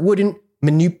places where it wouldn't.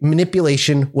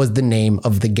 Manipulation was the name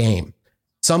of the game.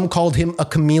 Some called him a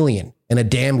chameleon, and a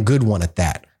damn good one at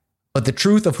that. But the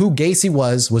truth of who Gacy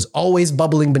was always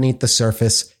bubbling beneath the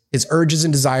surface, his urges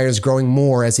and desires growing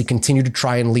more as he continued to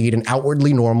try and lead an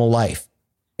outwardly normal life.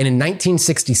 And in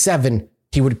 1967,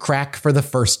 he would crack for the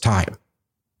first time.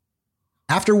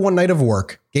 After one night of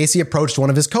work, Gacy approached one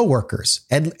of his coworkers,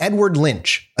 Edward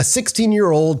Lynch, a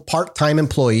 16-year-old part-time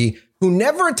employee who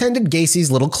never attended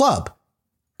Gacy's little club.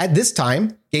 At this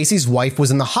time, Gacy's wife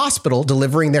was in the hospital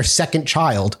delivering their second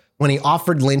child when he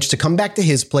offered Lynch to come back to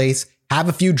his place, have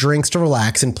a few drinks to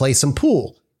relax and play some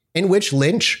pool, in which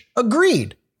Lynch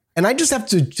agreed. And I just have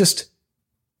to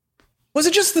was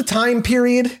it just the time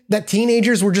period that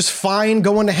teenagers were just fine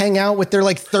going to hang out with their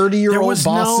like 30-year-old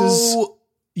bosses? No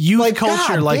youth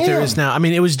culture God, like damn. there is now. I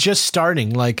mean, it was just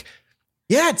starting. Like,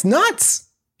 yeah, it's nuts.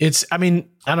 I mean,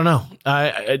 I don't know.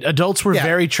 Adults were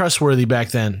very trustworthy back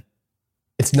then.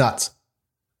 It's nuts.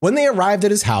 When they arrived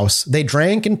at his house, they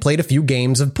drank and played a few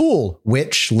games of pool,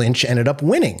 which Lynch ended up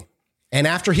winning. And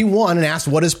after he won and asked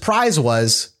what his prize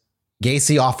was,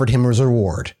 Gacy offered him his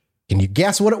reward. Can you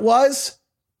guess what it was?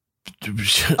 A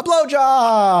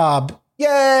blowjob.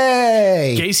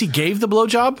 Yay. Gacy gave the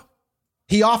blowjob?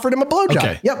 He offered him a blowjob.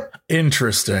 Okay. Yep.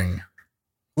 Interesting.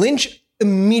 Lynch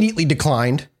immediately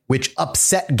declined, which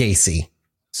upset Gacy.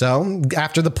 So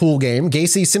after the pool game,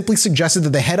 Gacy simply suggested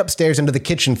that they head upstairs into the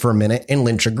kitchen for a minute, and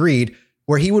Lynch agreed,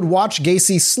 where he would watch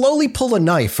Gacy slowly pull a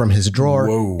knife from his drawer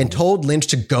and told Lynch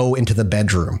to go into the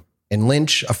bedroom. And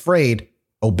Lynch, afraid,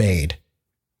 obeyed.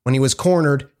 When he was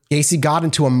cornered, Gacy got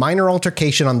into a minor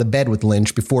altercation on the bed with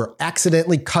Lynch before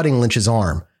accidentally cutting Lynch's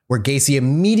arm, where Gacy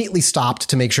immediately stopped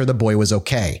to make sure the boy was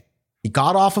okay. He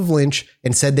got off of Lynch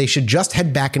and said they should just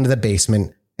head back into the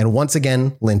basement. And once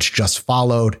again, Lynch just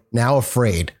followed, now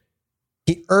afraid.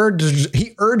 He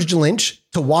urged Lynch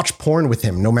to watch porn with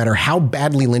him, no matter how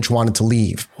badly Lynch wanted to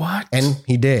leave. What? And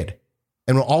he did.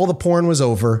 And when all the porn was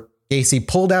over, Gacy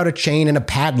pulled out a chain and a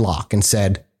padlock and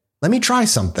said, Let me try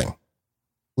something.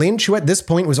 Lynch, who at this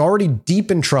point was already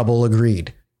deep in trouble,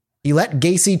 agreed. He let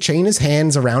Gacy chain his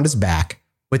hands around his back,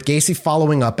 with Gacy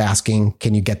following up asking,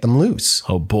 can you get them loose?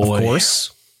 Oh, boy. Of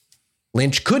course,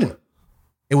 Lynch couldn't.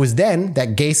 It was then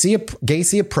that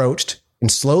Gacy approached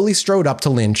and slowly strode up to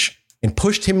Lynch and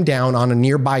pushed him down on a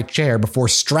nearby chair before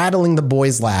straddling the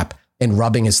boy's lap and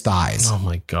rubbing his thighs. Oh,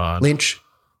 my God.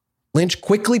 Lynch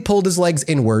quickly pulled his legs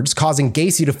inwards, causing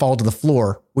Gacy to fall to the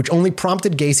floor, which only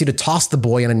prompted Gacy to toss the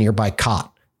boy on a nearby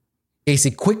cot.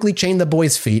 Gacy quickly chained the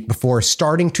boy's feet before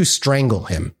starting to strangle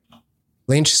him.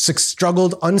 Lynch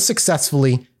struggled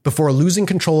unsuccessfully before losing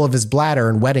control of his bladder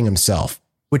and wetting himself,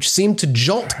 which seemed to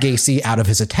jolt Gacy out of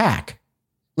his attack.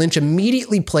 Lynch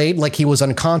immediately played like he was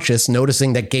unconscious,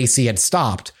 noticing that Gacy had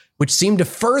stopped, which seemed to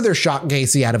further shock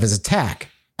Gacy out of his attack,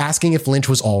 asking if Lynch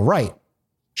was all right.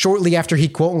 Shortly after he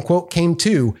quote-unquote came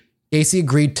to, Gacy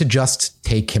agreed to just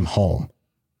take him home.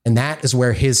 And that is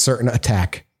where his certain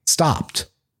attack stopped.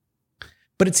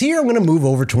 But it's here I'm going to move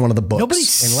over to one of the books. Nobody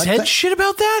said shit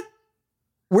about that?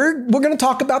 We're going to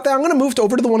talk about that. I'm going to move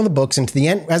over to one of the books, and to the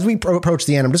end, as we approach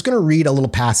the end, I'm just going to read a little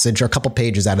passage or a couple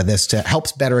pages out of this to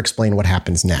help better explain what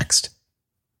happens next.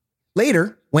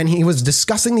 Later, when he was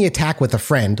discussing the attack with a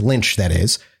friend, Lynch that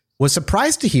is, was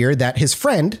surprised to hear that his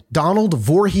friend, Donald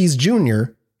Voorhees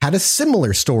Jr., had a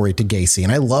similar story to Gacy.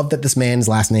 And I love that this man's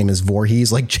last name is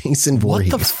Voorhees, like Jason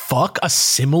Voorhees. What the fuck? A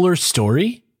similar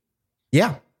story?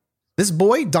 Yeah. This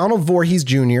boy, Donald Voorhees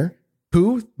Jr.,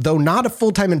 who, though not a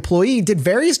full-time employee, did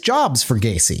various jobs for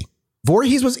Gacy.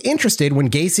 Voorhees was interested when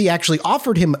Gacy actually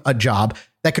offered him a job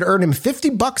that could earn him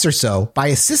 $50 or so by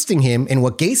assisting him in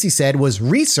what Gacy said was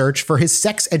research for his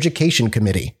sex education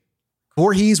committee.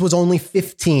 Voorhees was only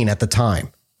 15 at the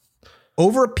time.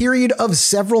 Over a period of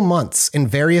several months in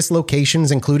various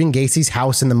locations, including Gacy's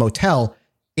house and the motel,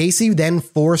 Gacy then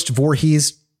forced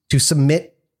Voorhees to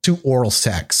submit to oral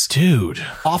sex. Dude.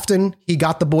 Often, he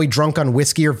got the boy drunk on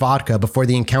whiskey or vodka before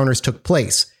the encounters took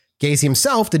place. Gacy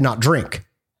himself did not drink.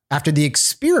 After the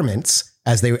experiments,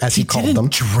 as he called them.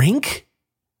 Drink?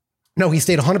 No, he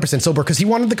stayed 100% sober because he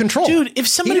wanted the control. Dude, if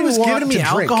somebody was giving me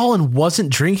alcohol and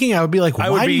wasn't drinking, I would be like,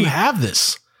 why do you have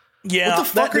this? Yeah. What the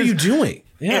fuck are you doing?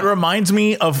 Yeah. It reminds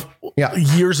me of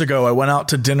years ago. I went out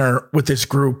to dinner with this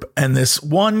group, and this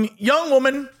one young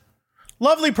woman,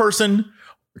 lovely person,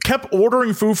 kept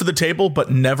ordering food for the table,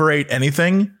 but never ate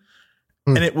anything.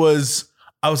 And I was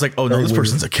like, oh no, this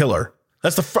person's a killer.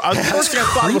 That's the first thing I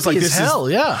thought was like, this hell,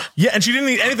 is yeah. Yeah. And she didn't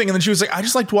eat anything. And then she was like, I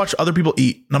just like to watch other people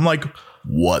eat. And I'm like,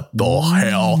 what the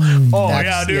hell? Oh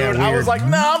yeah, dude. Yeah, I was like,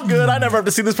 nah, I'm good. I never have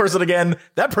to see this person again.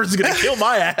 That person's going to kill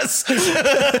my ass.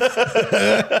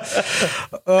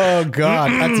 Oh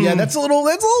God. That's a little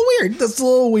weird. That's a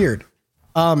little weird.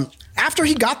 After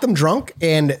he got them drunk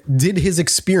and did his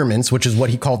experiments, which is what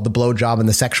he called the blowjob and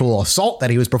the sexual assault that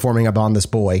he was performing upon this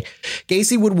boy,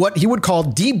 Gacy would what he would call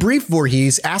debrief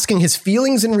Voorhees, asking his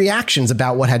feelings and reactions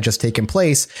about what had just taken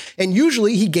place. And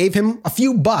usually he gave him a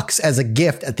few bucks as a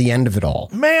gift at the end of it all.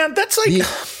 Man, that's like...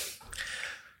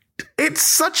 It's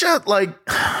such a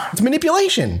it's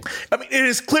manipulation. I mean, it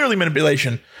is clearly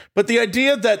manipulation, but the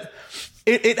idea that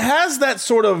it has that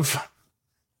sort of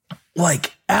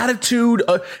attitude.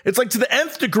 It's like to the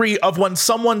nth degree of when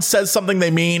someone says something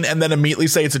they mean and then immediately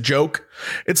say it's a joke.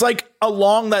 It's like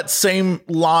along that same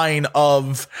line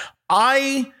of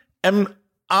I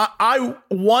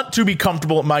want to be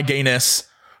comfortable in my gayness,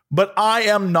 but I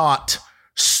am not.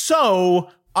 So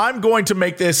I'm going to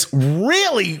make this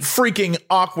really freaking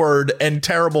awkward and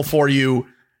terrible for you.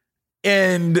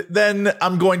 And then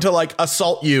I'm going to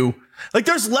assault you.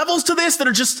 There's levels to this that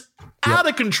are just out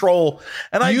of control.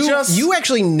 And you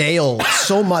actually nail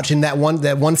so much in that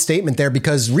one statement there,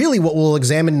 because really what we'll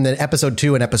examine in the episode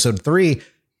 2 and episode 3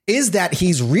 is that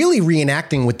he's really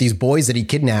reenacting with these boys that he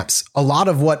kidnaps a lot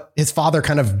of what his father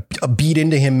kind of beat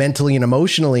into him mentally and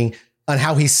emotionally on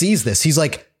how he sees this. He's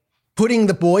putting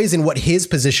the boys in what his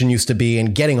position used to be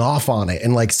and getting off on it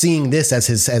and seeing this as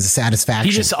a satisfaction.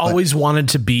 He just always wanted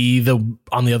to be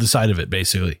on the other side of it,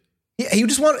 basically. Yeah, he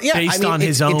just wanted, based on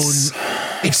his own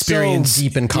experience, so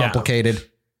deep and complicated. Yeah.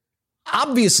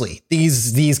 Obviously,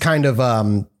 these kind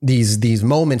of these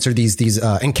moments or these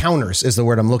encounters is the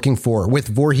word I'm looking for with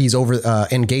Voorhees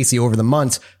and Gacy over the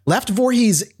months left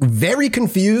Voorhees very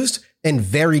confused and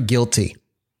very guilty.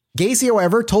 Gacy,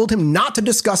 however, told him not to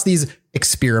discuss these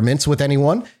experiments with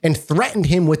anyone and threatened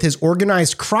him with his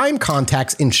organized crime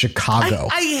contacts in Chicago.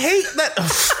 I hate that.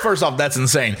 First off, that's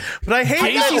insane. But I hate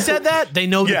Gacy said that. They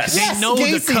know. Yes. They know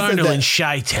Gacy the colonel in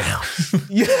Chi-Town.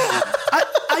 Yeah,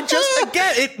 I just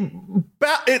again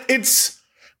it's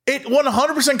it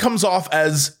 100% comes off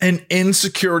as an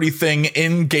insecurity thing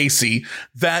in Gacy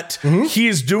that he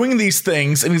is doing these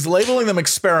things and he's labeling them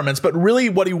experiments, but really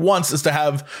what he wants is to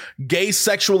have gay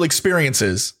sexual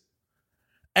experiences.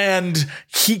 And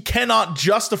he cannot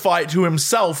justify it to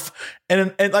himself.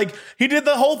 And like, he did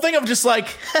the whole thing of just like,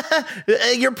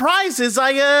 your prize is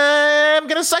I'm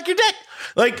going to suck your dick.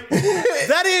 Like,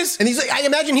 that is. And he's like, I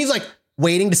imagine he's like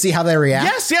waiting to see how they react.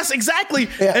 Yes, exactly.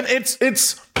 Yeah. And it's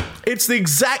the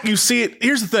exact, you see it.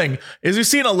 Here's the thing is you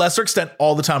see it in a lesser extent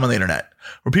all the time on the internet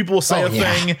where people will say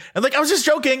thing and like, I was just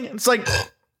joking. It's like,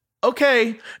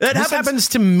 okay. This happens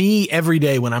to me every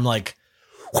day when I'm like,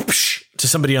 whoosh, to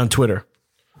somebody on Twitter.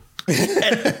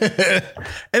 and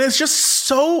it's just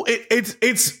so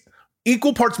it's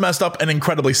equal parts messed up and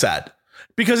incredibly sad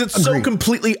because it's so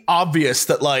completely obvious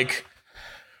that like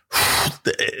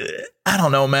I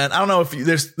don't know, man. I don't know if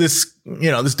there's this,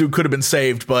 this dude could have been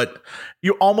saved, but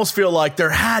you almost feel like there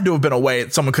had to have been a way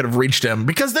that someone could have reached him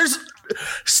because there's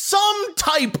some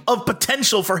type of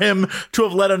potential for him to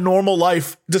have led a normal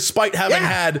life despite having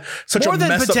had such a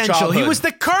messed up childhood. He was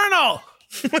the colonel.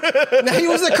 Now, he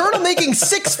was the colonel making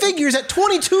six figures at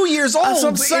 22 years old. That's what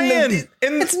I'm saying.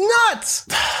 It's nuts.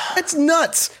 It's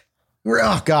nuts.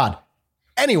 Oh, God.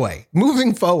 Anyway,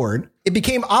 moving forward, it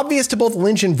became obvious to both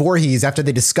Lynch and Voorhees after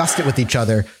they discussed it with each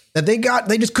other that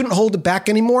they just couldn't hold it back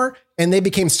anymore. And they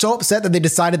became so upset that they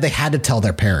decided they had to tell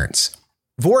their parents.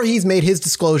 Voorhees made his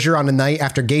disclosure on a night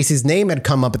after Gacy's name had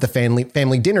come up at the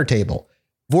family dinner table.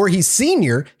 Voorhees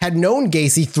Sr. had known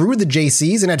Gacy through the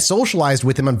JCs and had socialized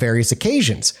with him on various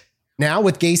occasions. Now,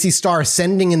 with Gacy's star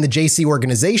ascending in the JC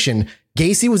organization,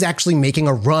 Gacy was actually making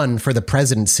a run for the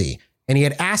presidency, and he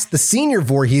had asked the senior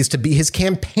Voorhees to be his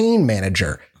campaign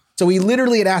manager. So he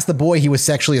literally had asked the boy he was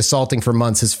sexually assaulting for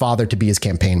months, his father, to be his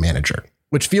campaign manager,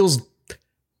 which feels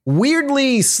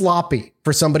weirdly sloppy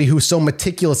for somebody who's so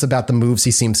meticulous about the moves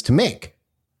he seems to make.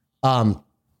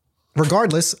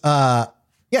 Regardless,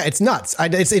 yeah, it's nuts. I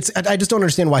just don't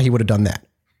understand why he would have done that.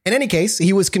 In any case,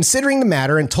 he was considering the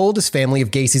matter and told his family of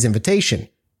Gacy's invitation.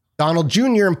 Donald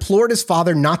Jr. implored his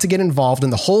father not to get involved,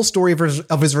 and the whole story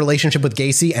of his relationship with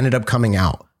Gacy ended up coming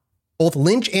out. Both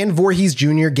Lynch and Voorhees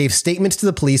Jr. gave statements to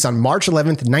the police on March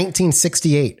 11th,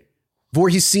 1968.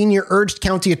 Voorhees Sr. urged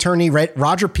County Attorney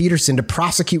Roger Peterson to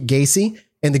prosecute Gacy,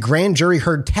 and the grand jury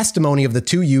heard testimony of the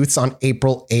two youths on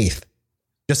April 8th,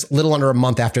 just a little under a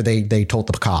month after they told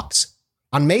the cops.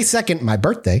 On May 2nd, my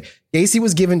birthday, Gacy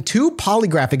was given 2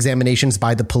 polygraph examinations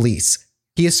by the police.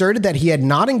 He asserted that he had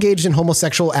not engaged in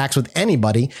homosexual acts with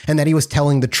anybody and that he was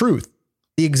telling the truth.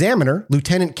 The examiner,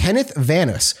 Lieutenant Kenneth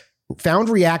Vanis, found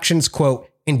reactions, quote,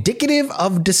 indicative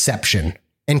of deception,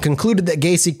 and concluded that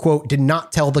Gacy, quote, did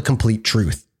not tell the complete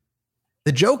truth.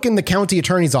 The joke in the county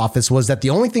attorney's office was that the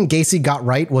only thing Gacy got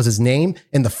right was his name,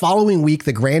 and the following week,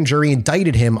 the grand jury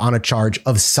indicted him on a charge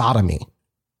of sodomy.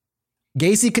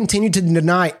 Gacy continued to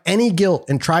deny any guilt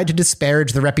and tried to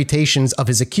disparage the reputations of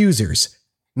his accusers.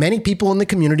 Many people in the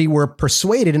community were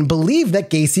persuaded and believed that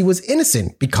Gacy was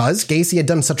innocent because Gacy had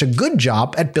done such a good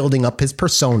job at building up his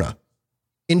persona.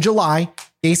 In July,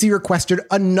 Gacy requested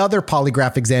another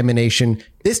polygraph examination,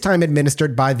 this time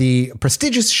administered by the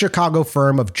prestigious Chicago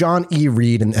firm of John E.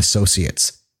 Reed and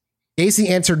Associates. Gacy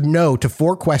answered no to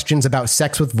 4 questions about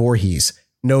sex with Voorhees,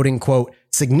 noting, quote,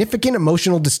 significant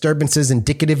emotional disturbances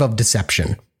indicative of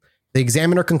deception. The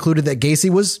examiner concluded that Gacy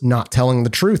was not telling the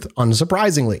truth,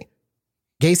 unsurprisingly.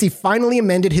 Gacy finally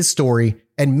amended his story,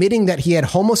 admitting that he had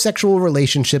homosexual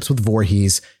relationships with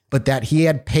Voorhees, but that he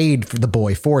had paid for the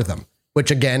boy for them,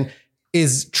 which again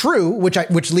is true,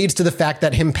 which leads to the fact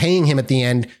that him paying him at the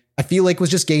end, I feel like was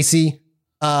just Gacy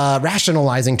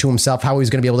rationalizing to himself how he was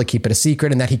going to be able to keep it a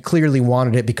secret and that he clearly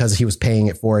wanted it because he was paying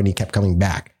it for it and he kept coming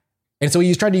back. And so he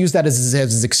was trying to use that as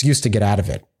his excuse to get out of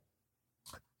it.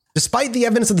 Despite the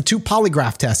evidence of the 2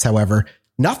 polygraph tests, however,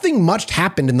 nothing much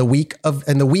happened in the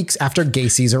weeks after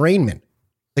Gacy's arraignment.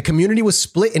 The community was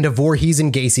split into Voorhees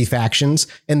and Gacy factions,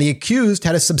 and the accused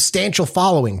had a substantial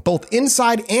following, both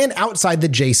inside and outside the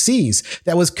JCs,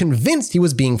 that was convinced he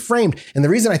was being framed. And the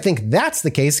reason I think that's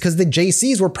the case is because the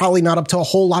JCs were probably not up to a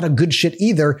whole lot of good shit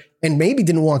either, and maybe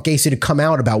didn't want Gacy to come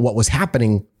out about what was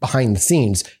happening behind the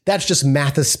scenes. That's just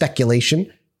math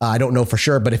speculation. I don't know for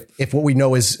sure, but if what we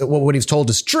know is what he's told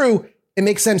is true, it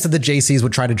makes sense that the JCs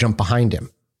would try to jump behind him.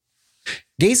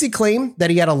 Gacy claimed that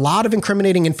he had a lot of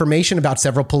incriminating information about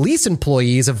several police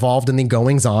employees involved in the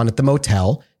goings-on at the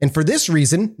motel, and for this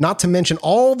reason, not to mention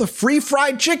all the free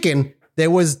fried chicken,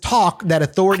 there was talk that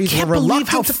authorities were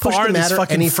reluctant to push the matter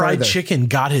any further. Fried chicken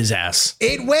got his ass.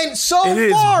 It went so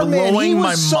it far, is man. Blowing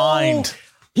my mind.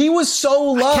 He was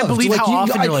so loved. I can't believe how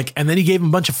often you're like, and then he gave him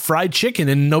a bunch of fried chicken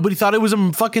and nobody thought it was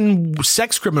a fucking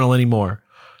sex criminal anymore.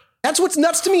 That's what's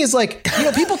nuts to me is like,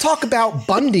 people talk about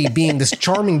Bundy being this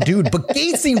charming dude, but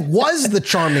Gacy was the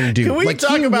charming dude. Like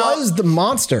he was the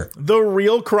monster. The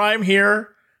real crime here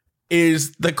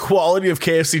is the quality of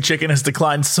KFC chicken has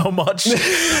declined so much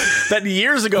that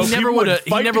years ago people would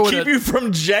fight to keep you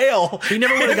from jail. He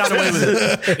never would have gotten away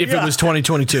with it if it was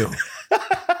 2022.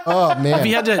 Oh man! If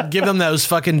you had to give them those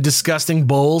fucking disgusting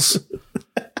bowls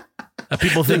that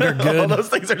people think are good, those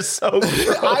things are so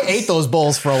gross. I ate those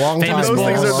bowls for a long time. Those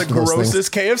things are the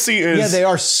grossest. KFC is. Yeah, they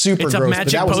are super gross. It's a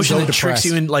magic potion that tricks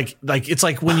you in, like it's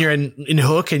like when you're in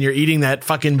Hook and you're eating that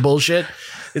fucking bullshit.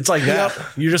 It's like that.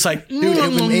 You're just like, dude.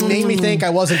 It made me think I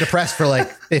wasn't depressed for like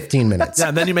 15 minutes.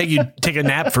 Yeah, then you take a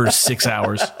nap for 6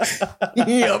 hours.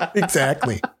 Yep,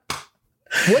 exactly.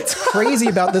 What's crazy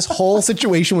about this whole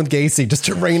situation with Gacy, just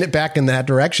to rein it back in that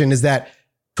direction, is that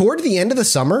toward the end of the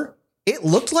summer, it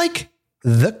looked like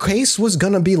the case was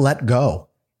going to be let go.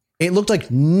 It looked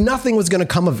like nothing was going to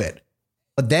come of it.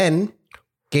 But then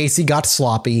Gacy got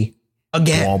sloppy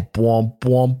again.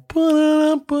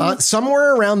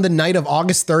 Somewhere around the night of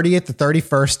August 30th to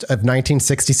 31st of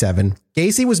 1967,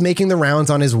 Gacy was making the rounds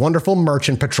on his wonderful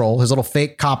merchant patrol, his little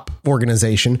fake cop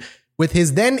organization, with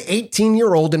his then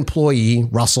 18-year-old employee,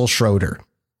 Russell Schroeder.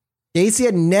 Gacy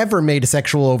had never made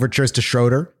sexual overtures to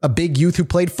Schroeder, a big youth who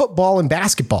played football and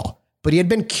basketball, but he had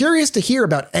been curious to hear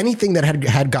about anything that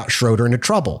had got Schroeder into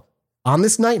trouble. On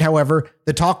this night, however,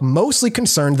 the talk mostly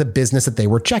concerned the business that they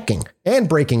were checking and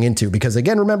breaking into, because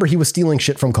again, remember, he was stealing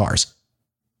shit from cars.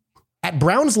 At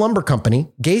Brown's Lumber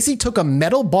Company, Gacy took a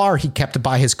metal bar he kept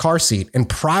by his car seat and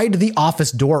pried the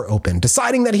office door open,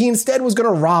 deciding that he instead was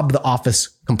going to rob the office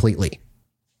completely.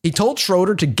 He told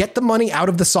Schroeder to get the money out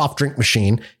of the soft drink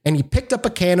machine, and he picked up a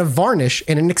can of varnish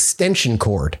and an extension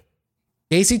cord.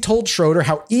 Gacy told Schroeder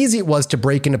how easy it was to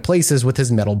break into places with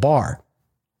his metal bar.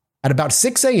 At about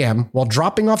 6 a.m., while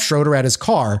dropping off Schroeder at his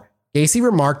car, Gacy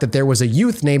remarked that there was a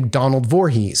youth named Donald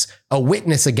Voorhees, a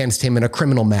witness against him in a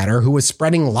criminal matter, who was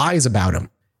spreading lies about him.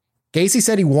 Gacy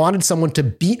said he wanted someone to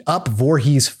beat up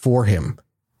Voorhees for him.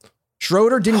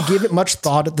 Schroeder didn't give it much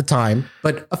thought at the time,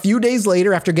 but a few days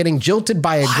later, after getting jilted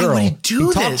by a girl, he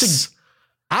talked to...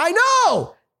 I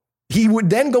know! He would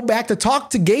then go back to talk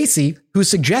to Gacy, who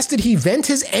suggested he vent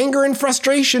his anger and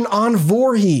frustration on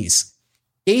Voorhees.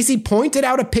 Gacy pointed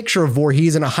out a picture of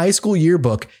Voorhees in a high school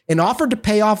yearbook and offered to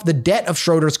pay off the debt of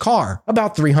Schroeder's car,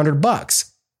 about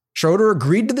 $300. Schroeder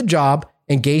agreed to the job,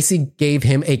 and Gacy gave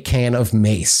him a can of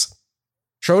mace.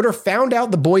 Schroeder found out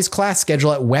the boy's class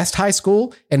schedule at West High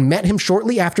School and met him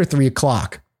shortly after 3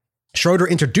 o'clock. Schroeder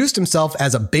introduced himself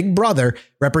as a big brother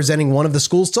representing one of the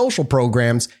school's social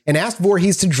programs and asked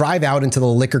Voorhees to drive out into the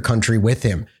liquor country with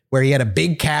him, where he had a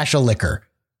big cache of liquor.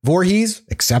 Voorhees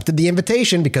accepted the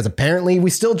invitation because apparently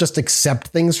we still just accept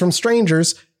things from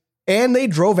strangers, and they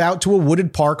drove out to a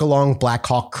wooded park along Black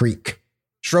Hawk Creek.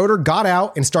 Schroeder got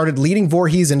out and started leading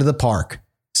Voorhees into the park.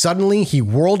 Suddenly, he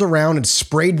whirled around and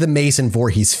sprayed the mace in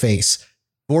Voorhees' face.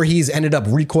 Voorhees ended up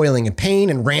recoiling in pain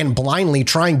and ran blindly,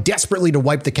 trying desperately to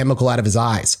wipe the chemical out of his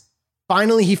eyes.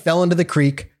 Finally, he fell into the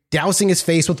creek, dousing his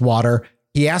face with water.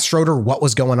 He asked Schroeder what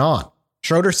was going on.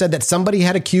 Schroeder said that somebody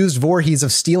had accused Voorhees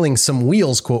of stealing some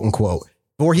wheels, quote unquote.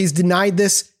 Voorhees denied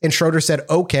this, and Schroeder said,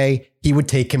 okay, he would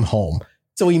take him home.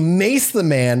 So he maced the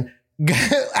man,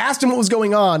 asked him what was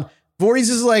going on. Voorhees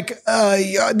is like,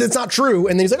 yeah, that's not true.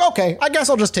 And then he's like, okay, I guess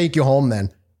I'll just take you home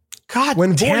then. God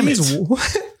when damn Voorhees,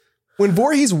 it. When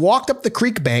Voorhees walked up the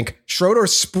creek bank, Schroeder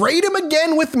sprayed him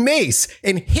again with mace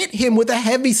and hit him with a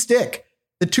heavy stick.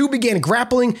 The two began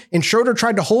grappling, and Schroeder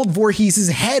tried to hold Voorhees'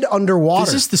 head underwater.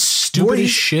 This is the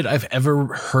stupidest shit I've ever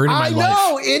heard in my life. I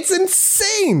know, it's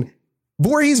insane.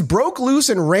 Voorhees broke loose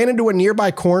and ran into a nearby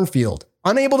cornfield.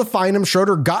 Unable to find him,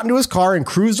 Schroeder got into his car and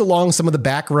cruised along some of the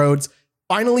back roads.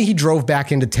 Finally, he drove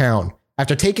back into town.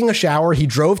 After taking a shower, he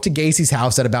drove to Gacy's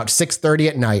house at about 6:30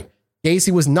 at night.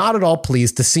 Gacy was not at all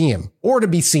pleased to see him or to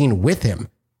be seen with him.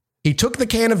 He took the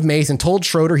can of mace and told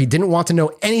Schroeder he didn't want to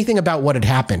know anything about what had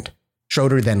happened.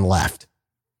 Schroeder then left.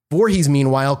 Voorhees,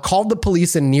 meanwhile, called the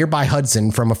police in nearby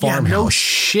Hudson from a farmhouse. No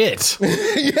shit.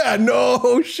 Yeah,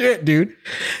 no shit, dude.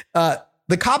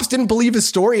 The cops didn't believe his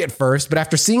story at first, but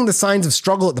after seeing the signs of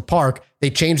struggle at the park, they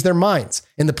changed their minds,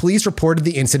 and the police reported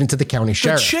the incident to the county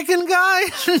sheriff. The chicken guy?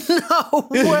 No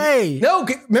way. No,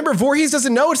 remember, Voorhees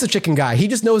doesn't know it's the chicken guy. He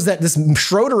just knows that this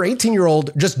Schroeder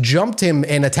 18-year-old just jumped him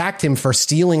and attacked him for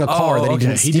stealing a car that he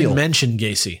didn't steal. He didn't mention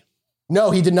Gacy.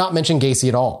 No, he did not mention Gacy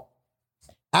at all.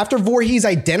 After Voorhees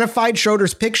identified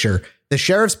Schroeder's picture, the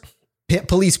sheriff's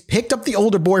police picked up the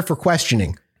older boy for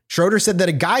questioning. Schroeder said that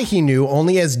a guy he knew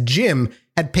only as Jim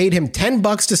had paid him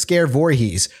 $10 to scare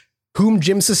Voorhees, whom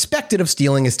Jim suspected of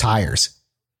stealing his tires.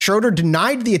 Schroeder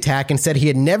denied the attack and said he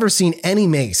had never seen any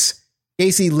mace.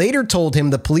 Gacy later told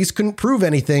him the police couldn't prove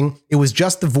anything. It was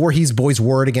just the Voorhees boy's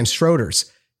word against Schroeder's.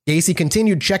 Gacy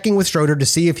continued checking with Schroeder to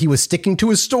see if he was sticking to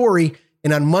his story,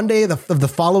 and on Monday of the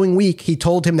following week, he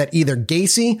told him that either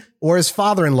Gacy or his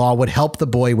father-in-law would help the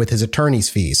boy with his attorney's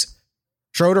fees.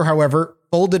 Schroeder, however,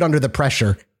 folded under the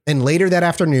pressure, and later that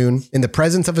afternoon, in the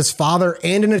presence of his father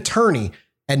and an attorney,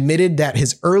 admitted that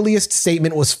his earliest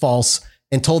statement was false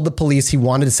and told the police he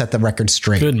wanted to set the record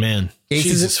straight. Good man. Gacy's,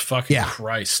 Jesus fucking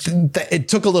Christ. It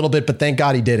took a little bit, but thank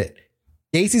God he did it.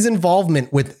 Gacy's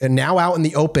involvement with now out in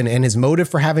the open and his motive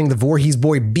for having the Voorhees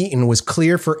boy beaten was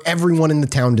clear for everyone in the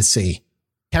town to see.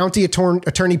 County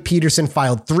Attorney Peterson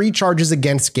filed 3 charges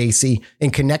against Gacy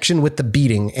in connection with the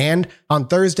beating, and on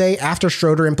Thursday, after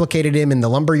Schroeder implicated him in the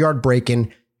lumberyard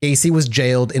break-in, Gacy was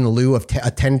jailed in lieu of a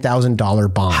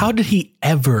 $10,000 bond. How did he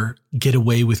ever get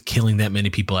away with killing that many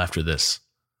people after this?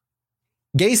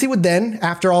 Gacy would then,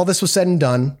 after all this was said and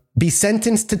done, be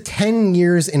sentenced to 10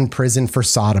 years in prison for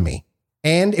sodomy.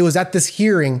 And it was at this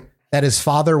hearing that his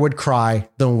father would cry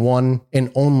the one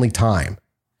and only time,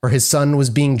 for his son was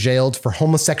being jailed for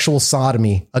homosexual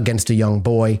sodomy against a young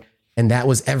boy, and that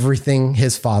was everything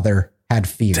his father had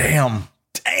feared. Damn.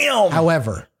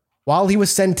 However, while he was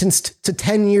sentenced to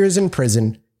 10 years in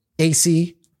prison,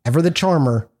 Gacy, ever the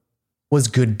charmer,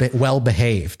 was well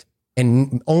behaved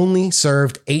and only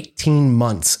served 18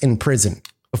 months in prison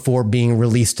before being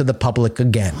released to the public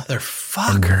again.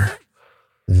 Motherfucker.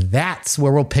 And that's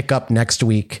where we'll pick up next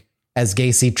week as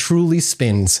Gacy truly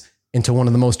spins into one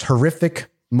of the most horrific,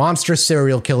 monstrous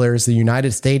serial killers the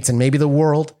United States and maybe the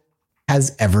world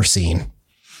has ever seen.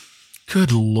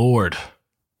 Good Lord.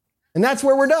 And that's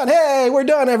where we're done. Hey, we're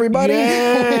done, everybody.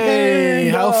 Yay,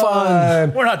 how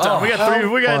fun. We're not done.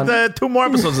 We got 2 more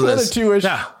episodes of this. Another 2-ish.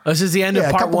 Yeah, this is the end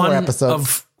of part 1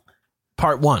 of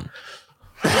part 1.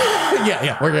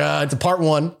 Yeah. We're it's a part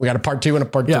 1. We got a part 2 and a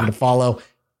part 2 to follow.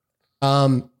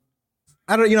 I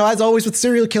don't, as always with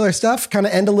serial killer stuff, kind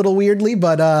of end a little weirdly,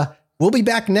 but we'll be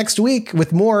back next week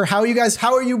with more. How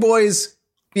are you boys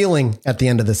feeling at the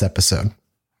end of this episode?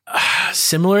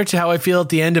 Similar to how I feel at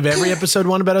the end of every episode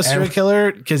 1 about a serial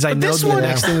killer, because I know the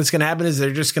next thing that's going to happen is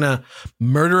they're just going to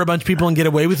murder a bunch of people and get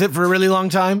away with it for a really long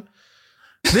time.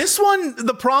 This one,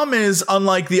 the problem is,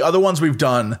 unlike the other ones we've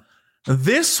done,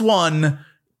 this one,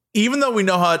 even though we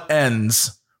know how it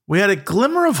ends, we had a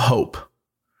glimmer of hope.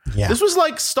 Yeah. This was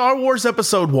like Star Wars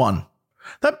Episode 1.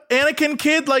 That Anakin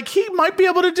kid, he might be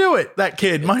able to do it. That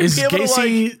kid might be able to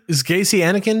Is Gacy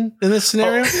Anakin in this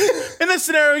scenario? In this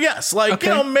scenario, yes.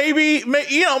 Maybe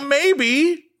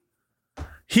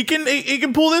he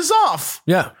can pull this off.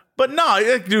 Yeah. But no,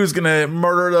 that dude's gonna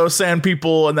murder those sand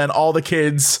people and then all the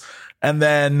kids, and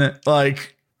then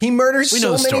he murders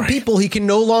so many people he can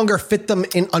no longer fit them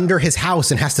in under his house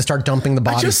and has to start dumping the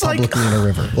bodies publicly in a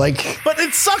river. But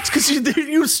it sucks because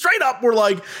you straight up were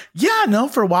like, yeah, no,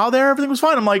 for a while there everything was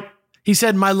fine. I'm like, he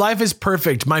said, my life is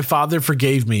perfect. My father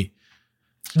forgave me.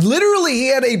 Literally, he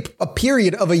had a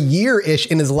period of a year-ish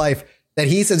in his life that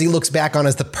he says he looks back on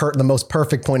as the most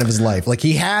perfect point of his life.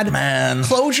 He had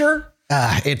closure.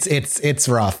 It's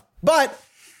rough, but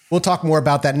we'll talk more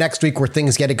about that next week where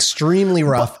things get extremely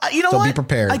rough. So be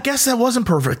prepared. I guess that wasn't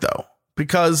perfect though,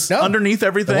 because underneath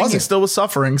everything, he still was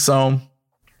suffering. So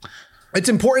it's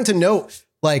important to note,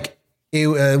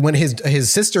 when his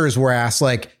sisters were asked,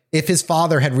 if his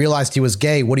father had realized he was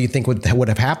gay, what do you think would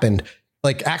have happened?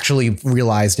 Actually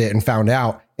realized it and found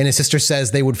out. And his sister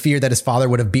says they would fear that his father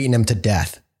would have beaten him to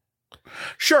death.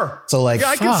 Sure. So I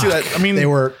can see that. I mean,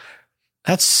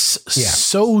 that's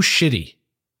so shitty.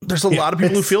 There's a lot of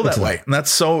people who feel that way. And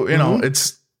that's so,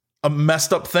 it's a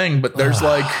messed up thing, but there's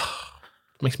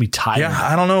makes me tired. Yeah,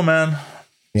 I don't know, man.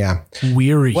 Yeah.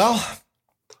 Weary. Well,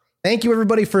 thank you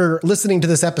everybody for listening to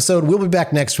this episode. We'll be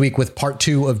back next week with part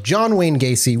 2 of John Wayne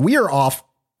Gacy. We are off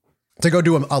to go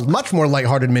do a much more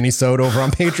lighthearted mini-sode over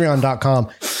on patreon.com/.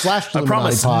 I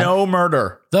promise no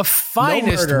murder. The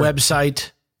finest website.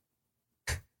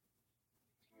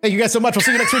 Thank you guys so much. We'll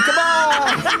see you next week.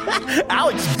 Goodbye.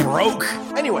 Alex broke.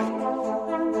 Anyway,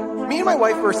 me and my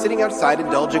wife were sitting outside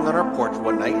indulging on our porch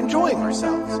one night, enjoying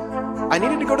ourselves. I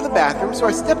needed to go to the bathroom, so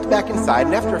I stepped back inside,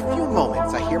 and after a few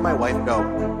moments, I hear my wife go,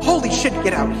 "Holy shit,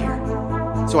 get out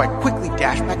here." So I quickly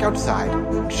dash back outside,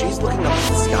 and she's looking up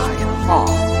at the sky in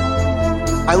awe.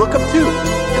 I look up too,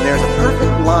 and there's a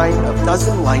perfect line of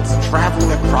dozen lights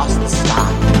traveling across the sky.